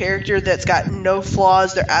write a character that's got no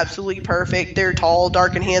flaws, they're absolutely perfect, they're tall,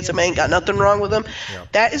 dark, and handsome, ain't got nothing wrong with them,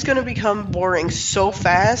 that is going to become boring so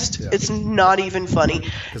fast, it's not even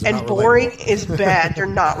funny. And boring is bad. They're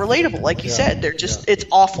not relatable. Like you said, they're just, it's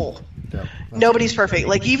awful. Yeah, nobody's perfect.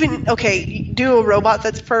 Like, even, okay, do a robot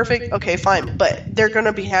that's perfect, okay, fine, but they're going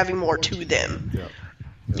to be having more to them.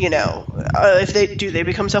 If they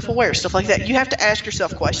become self-aware, stuff like that. You have to ask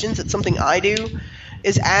yourself questions. It's something I do,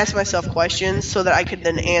 is ask myself questions so that I could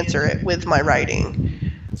then answer it with my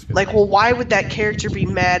writing. Like, well, why would that character be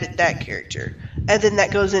mad at that character? And then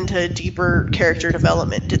that goes into deeper character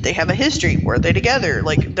development. Did they have a history? Were they together?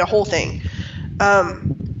 Like, the whole thing.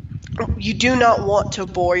 You do not want to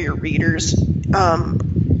bore your readers,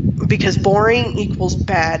 because boring equals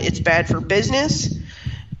bad. It's bad for business.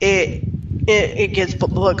 It gets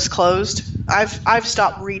books closed. I've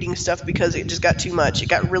stopped reading stuff because it just got too much. It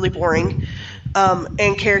got really boring,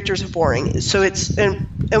 and characters are boring. So and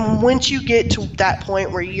once you get to that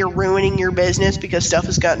point where you're ruining your business because stuff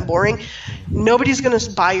has gotten boring, nobody's going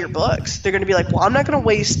to buy your books. They're going to be like, well, I'm not going to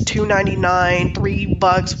waste $2.99,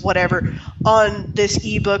 $3, whatever, on this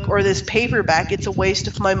ebook or this paperback. It's a waste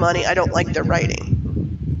of my money. I don't like their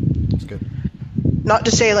writing. That's good. Not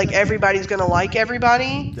to say like everybody's going to like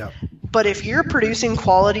everybody, but if you're producing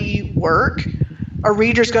quality work, a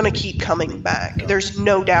reader's going to keep coming back. There's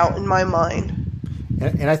no doubt in my mind.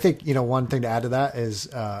 And I think, one thing to add to that is,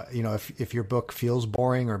 if your book feels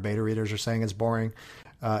boring or beta readers are saying it's boring,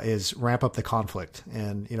 is ramp up the conflict.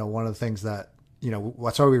 And, one of the things that,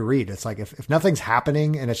 that's why we read. It's like, if nothing's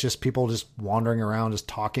happening and it's just people just wandering around, just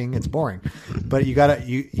talking, it's boring. But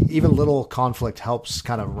even little conflict helps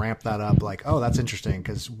kind of ramp that up. Like, oh, that's interesting.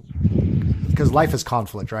 Because life is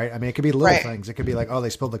conflict, right? I mean, it could be little things. It could be like, oh, they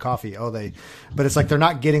spilled the coffee. But it's like, they're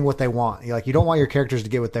not getting what they want. You don't want your characters to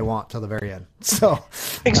get what they want till the very end. So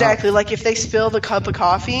exactly. Like, if they spill the cup of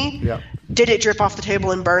coffee, did it drip off the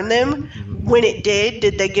table and burn them? When it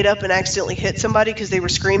did they get up and accidentally hit somebody because they were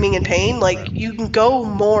screaming in pain? Like, you can go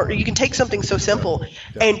more, you can take something so simple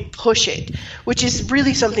and push it, which is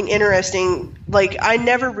really something interesting. Like, I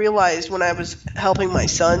never realized when I was helping my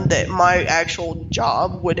son that my actual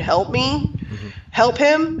job would help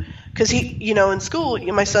him, because he, in school,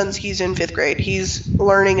 my son's, he's in 5th grade, he's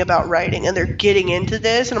learning about writing, and they're getting into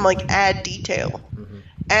this, and I'm like, add detail.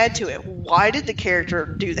 Add to it. Why did the character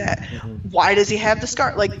do that? Why does he have the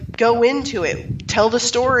scar? Like, go into it. Tell the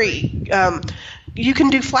story. You can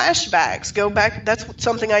do flashbacks. Go back. That's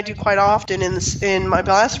something I do quite often in my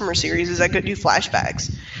Blasphemer series. Is I could do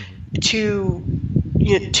flashbacks to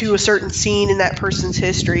a certain scene in that person's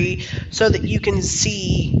history, so that you can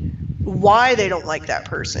see why they don't like that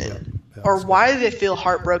person. Or why they feel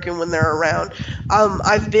heartbroken when they're around.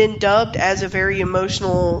 I've been dubbed as a very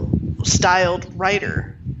emotional styled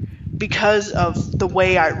writer because of the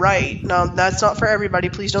way I write. Now, that's not for everybody.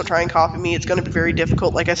 Please don't try and copy me. It's going to be very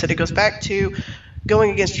difficult. Like I said, it goes back to going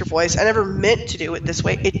against your voice. I never meant to do it this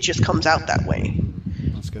way. It just comes out that way.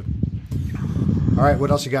 That's good. All right, what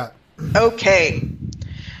else you got? Okay,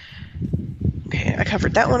 I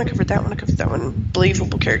covered that one.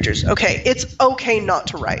 Believable characters. Okay, it's okay not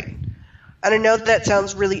to write. And I know that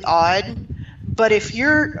sounds really odd, but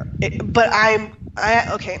I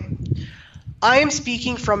am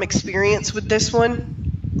speaking from experience with this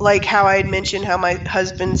one. Like how I had mentioned how my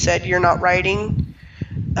husband said, you're not writing.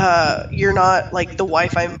 You're not like the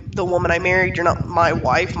woman I married. You're not my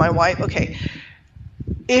wife. Okay.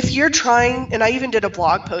 If you're trying, and I even did a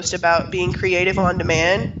blog post about being creative on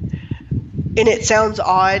demand, and it sounds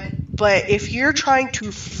odd, but if you're trying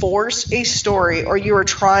to force a story, or you are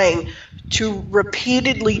trying to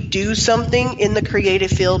repeatedly do something in the creative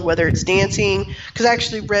field, whether it's dancing, because I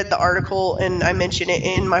actually read the article and I mentioned it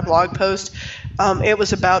in my blog post. It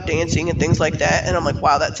was about dancing and things like that, and I'm like,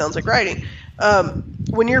 wow, that sounds like writing.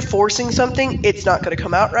 When you're forcing something, it's not going to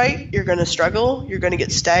come out right. You're going to struggle, you're going to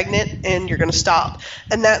get stagnant, and you're going to stop.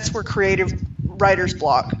 And that's where creative writer's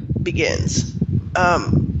block begins.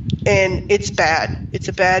 And it's bad. It's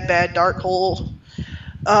a bad, bad dark hole,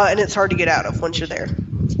 and it's hard to get out of once you're there.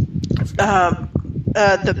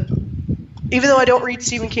 Even though I don't read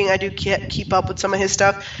Stephen King, I do keep up with some of his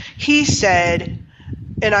stuff. He said,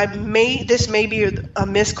 and this may be a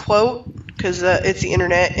misquote because it's the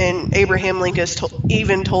internet, and Abraham Lincoln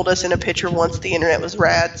even told us in a picture once the internet was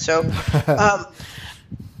rad. So,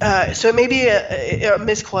 so it may be a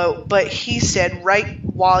misquote, but he said, write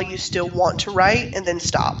while you still want to write, and then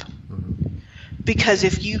stop. Because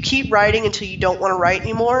if you keep writing until you don't want to write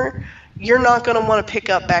anymore, you're not going to want to pick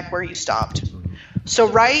up back where you stopped. So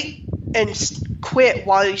write and quit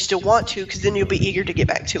while you still want to, because then you'll be eager to get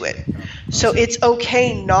back to it. So it's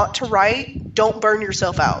okay not to write. Don't burn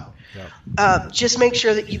yourself out. Just make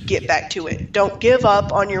sure that you get back to it. Don't give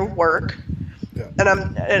up on your work. And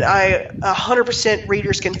I 100%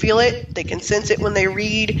 readers can feel it. They can sense it when they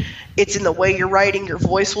read. It's in the way you're writing. Your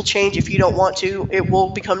voice will change if you don't want to. It will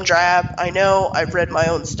become drab. I know. I've read my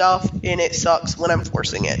own stuff, and it sucks when I'm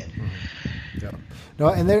forcing it. No,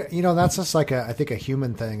 and there, that's just like I think a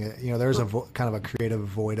human thing. There's a kind of a creative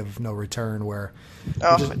void of no return where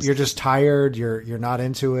you're just tired. You're not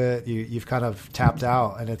into it. You've kind of tapped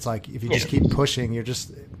out, and it's like if you just keep pushing, you're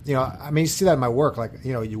just you see that in my work. Like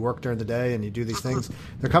you work during the day and you do these things.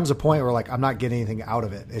 There comes a point where like I'm not getting anything out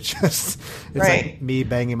of it. It's like me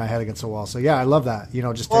banging my head against the wall. So yeah, I love that.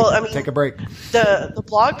 Just take a break. The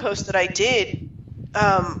blog post that I did.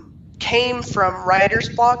 Came from writer's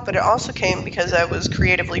block, but it also came because I was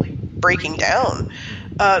creatively breaking down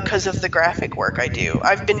because of the graphic work I do.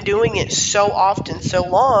 I've been doing it so often, so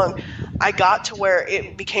long, I got to where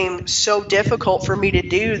it became so difficult for me to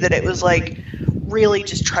do that it was like really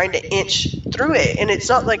just trying to inch through it. And it's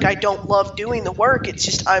not like I don't love doing the work, it's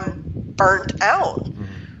just I'm burnt out.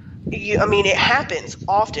 It happens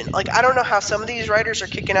often. Like, I don't know how some of these writers are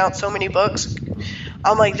kicking out so many books.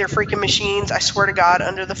 I'm like, they're freaking machines. I swear to God,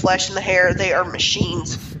 under the flesh and the hair, they are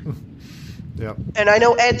machines. Yep. And I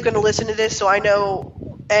know Ed's going to listen to this, so I know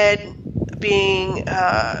Ed, being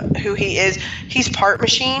who he is, he's part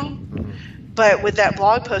machine. But with that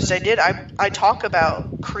blog post I did, I talk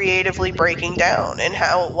about creatively breaking down and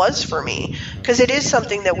how it was for me. Because it is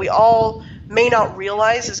something that we all may not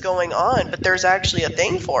realize is going on, but there's actually a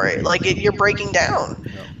thing for it. Like, you're breaking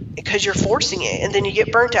down because you're forcing it, and then you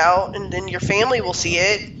get burnt out, and then your family will see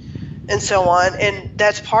it, and so on. And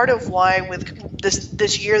that's part of why with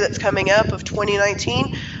this year that's coming up of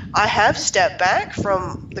 2019, I have stepped back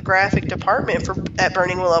from the graphic department at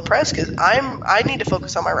Burning Willow Press because I need to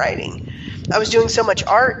focus on my writing. I was doing so much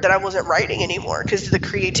art that I wasn't writing anymore because the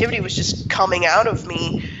creativity was just coming out of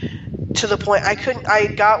me to the point I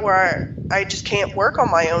got where I just can't work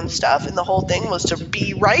on my own stuff, and the whole thing was to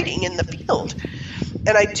be writing in the field.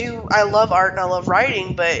 And I love art and I love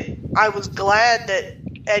writing, but I was glad that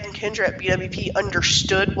Ed and Kendra at BWP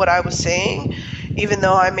understood what I was saying, even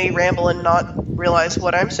though I may ramble and not realize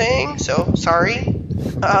what I'm saying, so sorry.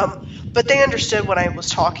 But they understood what I was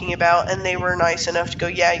talking about, and they were nice enough to go,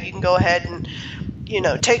 yeah, you can go ahead and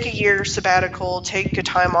take a year sabbatical, take a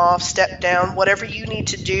time off, step down, whatever you need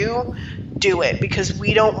to do it, because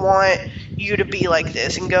we don't want you to be like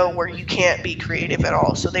this and go where you can't be creative at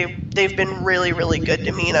all. So they've been really, really good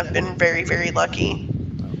to me, and I've been very, very lucky.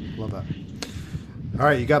 Love that. All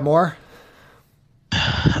right, you got more?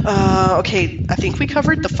 Okay, I think we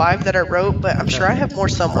covered the 5 that I wrote, but I'm sure I have more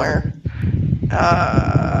somewhere.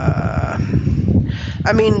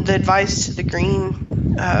 The advice to the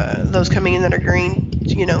green, those coming in that are green,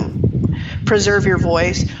 preserve your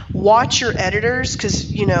voice. Watch your editors,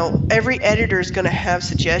 because, every editor is going to have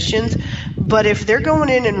suggestions. But if they're going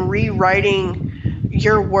in and rewriting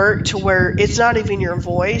your work to where it's not even your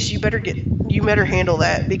voice, you better handle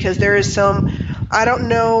that, because there is some, I don't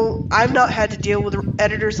know, I've not had to deal with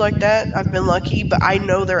editors like that. I've been lucky, but I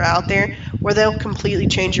know they're out there where they'll completely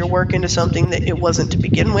change your work into something that it wasn't to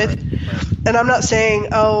begin with. And I'm not saying,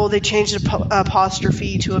 they changed an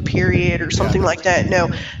apostrophe to a period or something like that. No,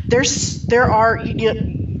 there are,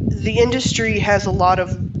 the industry has a lot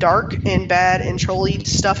of dark and bad and trolly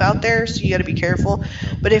stuff out there, so you got to be careful.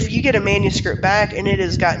 But if you get a manuscript back and it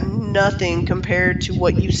has got nothing compared to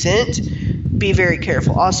what you sent, be very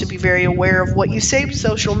careful. Also be very aware of what you say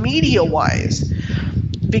social media wise.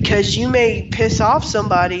 because you may piss off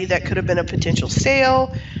somebody that could have been a potential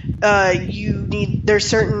sale. There's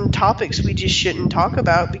certain topics we just shouldn't talk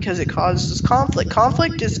about because it causes conflict.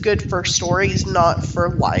 Conflict is good for stories, not for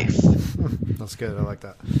life. That's good. I like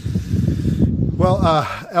that. Well,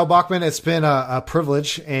 Elle Bachman, it's been a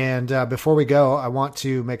privilege. And before we go, I want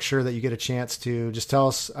to make sure that you get a chance to just tell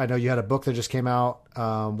us, I know you had a book that just came out.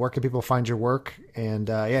 Where can people find your work? And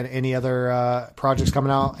any other projects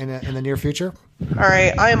coming out in the near future? All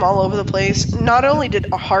right, I am all over the place. Not only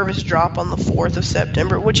did a Harvest drop on the 4th of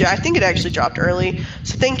September, which I think it actually dropped early.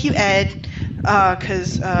 So thank you, Ed,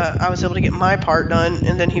 because I was able to get my part done,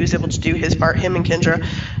 and then he was able to do his part, him and Kendra,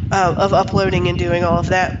 of uploading and doing all of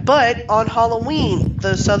that. But on Halloween,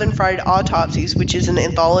 the Southern Fried Autopsies, which is an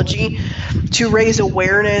anthology to raise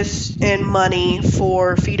awareness and money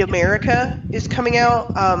for Feed America, is coming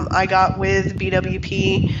out. I got with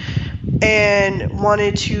BWP and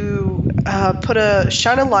wanted to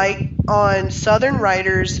shine a light on Southern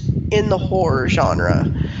writers in the horror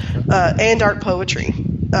genre and dark poetry.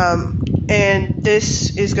 And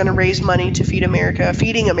this is going to raise money to Feeding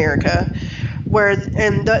America,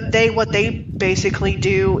 what they basically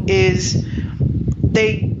do is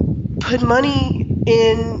they put money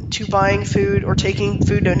into buying food or taking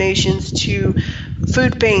food donations to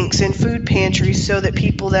food banks and food pantries so that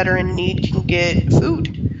people that are in need can get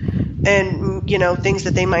food and, things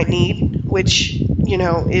that they might need, which,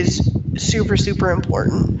 is super, super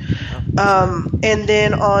important. And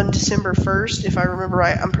then on December 1st, if I remember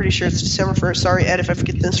right, I'm pretty sure it's December 1st. Sorry, Ed, if I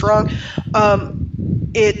forget this wrong.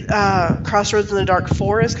 Crossroads in the Dark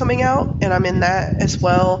 4 is coming out, and I'm in that as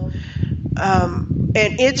well. And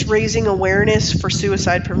it's raising awareness for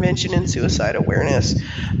suicide prevention and suicide awareness.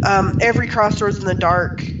 Every Crossroads in the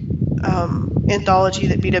Dark anthology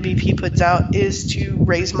that BWP puts out is to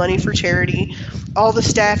raise money for charity. All the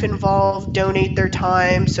staff involved donate their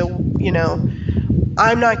time, so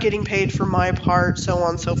I'm not getting paid for my part, so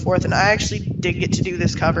on and so forth. And I actually did get to do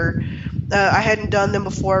this cover. I hadn't done them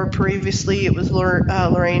before previously. It was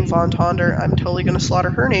Lorraine Von Tonder. I'm totally going to slaughter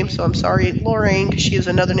her name, so I'm sorry, Lorraine, because she is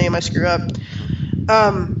another name I screw up.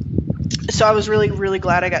 So I was really, really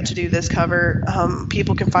glad I got to do this cover.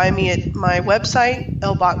 People can find me at my website,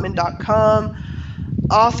 lbachman.com,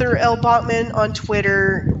 author L. Bachman on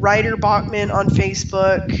Twitter, writer Bachman on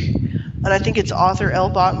Facebook, and I think it's author L.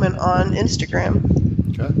 Bachman on Instagram.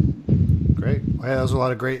 Okay. Great. Well, hey, those are a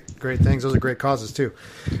lot of great things. Those are great causes, too.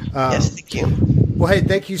 Yes, thank you. Well, hey,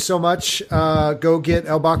 thank you so much. Go get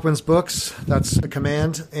Elle Bachman's books. That's a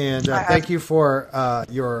command. And thank you for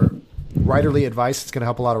your writerly advice. It's going to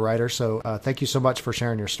help a lot of writers. So thank you so much for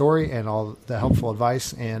sharing your story and all the helpful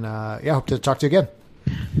advice. And hope to talk to you again.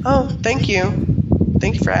 Oh, thank you.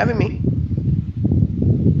 Thank you for having me.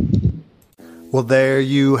 Well, there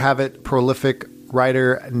you have it. Prolific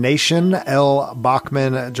writer nation. Elle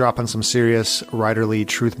Bachman dropping some serious writerly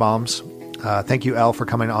truth bombs. Thank you, Elle, for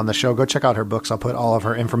coming on the show. Go check out her books. I'll put all of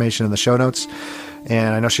her information in the show notes.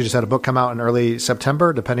 And I know she just had a book come out in early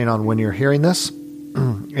September, depending on when you're hearing this.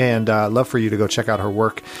 And love for you to go check out her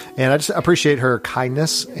work. And I just appreciate her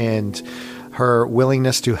kindness and her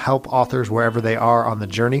willingness to help authors wherever they are on the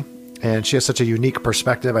journey. And she has such a unique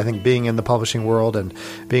perspective, I think, being in the publishing world and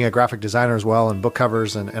being a graphic designer as well, and book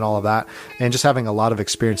covers and all of that, and just having a lot of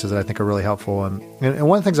experiences that I think are really helpful. And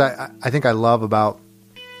one of the things I think I love about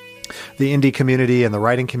the indie community and the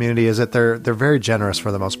writing community is that they're very generous for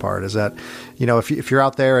the most part. Is that, if you're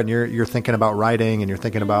out there and you're thinking about writing and you're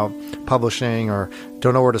thinking about publishing or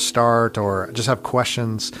don't know where to start or just have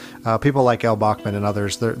questions, people like Elle Bachman and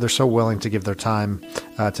others, they're so willing to give their time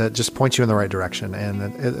to just point you in the right direction.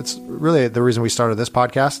 And it's really the reason we started this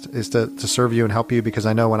podcast is to serve you and help you, because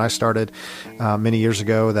I know when I started many years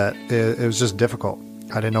ago that it was just difficult.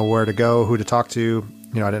 I didn't know where to go, who to talk to.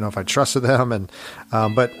 I didn't know if I trusted them.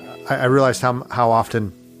 But I realized how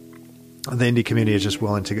often the indie community is just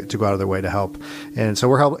willing to go out of their way to help. And so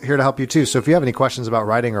we're here to help you too. So if you have any questions about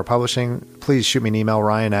writing or publishing, please shoot me an email,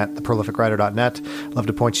 ryan@theprolificwriter.net. Love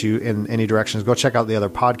to point you in any directions. Go check out the other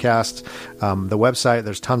podcasts, the website.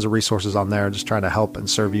 There's tons of resources on there, just trying to help and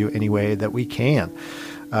serve you any way that we can.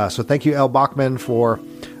 So thank you, Elle Bachman, for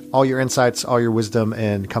all your insights, all your wisdom,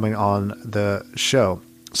 and coming on the show.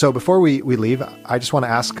 So before we leave, I just want to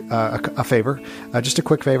ask a favor, just a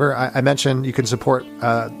quick favor. I mentioned you can support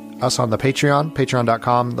us on the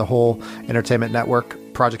patreon.com, the whole entertainment network,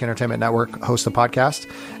 Project Entertainment Network hosts the podcast.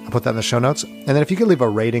 I'll put that in the show notes. And then if you could leave a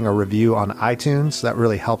rating or review on iTunes, that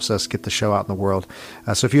really helps us get the show out in the world.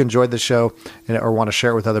 So if you enjoyed the show or want to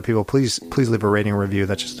share it with other people, please leave a rating or review.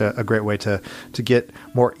 That's just a great way to get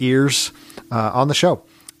more ears on the show.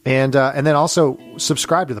 And then also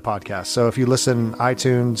subscribe to the podcast. So if you listen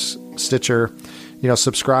iTunes, Stitcher,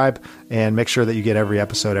 subscribe and make sure that you get every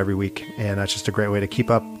episode every week. And that's just a great way to keep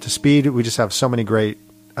up to speed. We just have so many great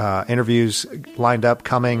interviews lined up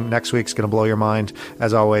coming. Next week's going to blow your mind,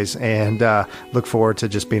 as always. And look forward to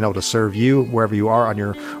just being able to serve you wherever you are on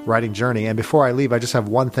your writing journey. And before I leave, I just have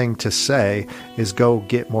one thing to say is go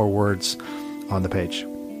get more words on the page.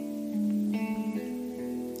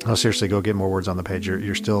 Oh, seriously, go get more words on the page.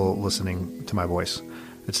 You're still listening to my voice.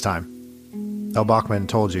 It's time. Bachman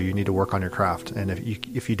told you need to work on your craft. And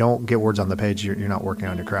if you don't get words on the page, you're not working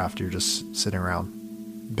on your craft. You're just sitting around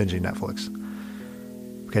binging Netflix.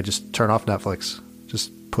 Okay, just turn off Netflix.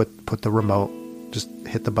 Just put the remote, just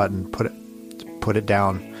hit the button, put it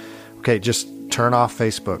down. Okay, just turn off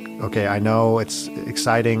Facebook. Okay, I know it's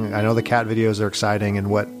exciting. I know the cat videos are exciting and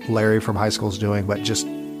what Larry from high school is doing, but just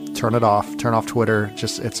turn it off. Turn off Twitter.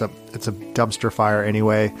 Just it's a dumpster fire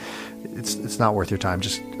anyway. It's not worth your time.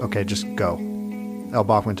 Just go.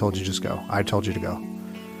 Bachman told you just go. I told you to go.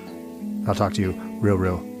 I'll talk to you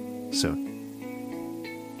real soon.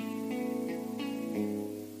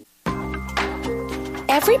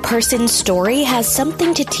 Every person's story has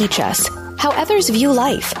something to teach us. How others view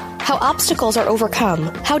life, how obstacles are overcome,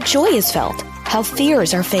 how joy is felt, how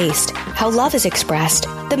fears are faced, how love is expressed.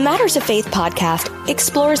 The Matters of Faith podcast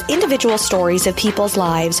explores individual stories of people's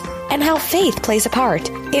lives and how faith plays a part.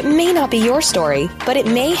 It may not be your story, but it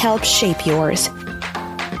may help shape yours.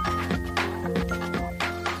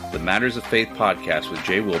 The Matters of Faith podcast with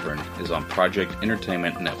Jay Wilburn is on Project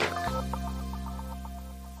Entertainment Network.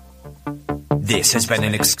 This has been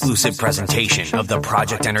an exclusive presentation of the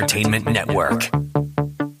Project Entertainment Network.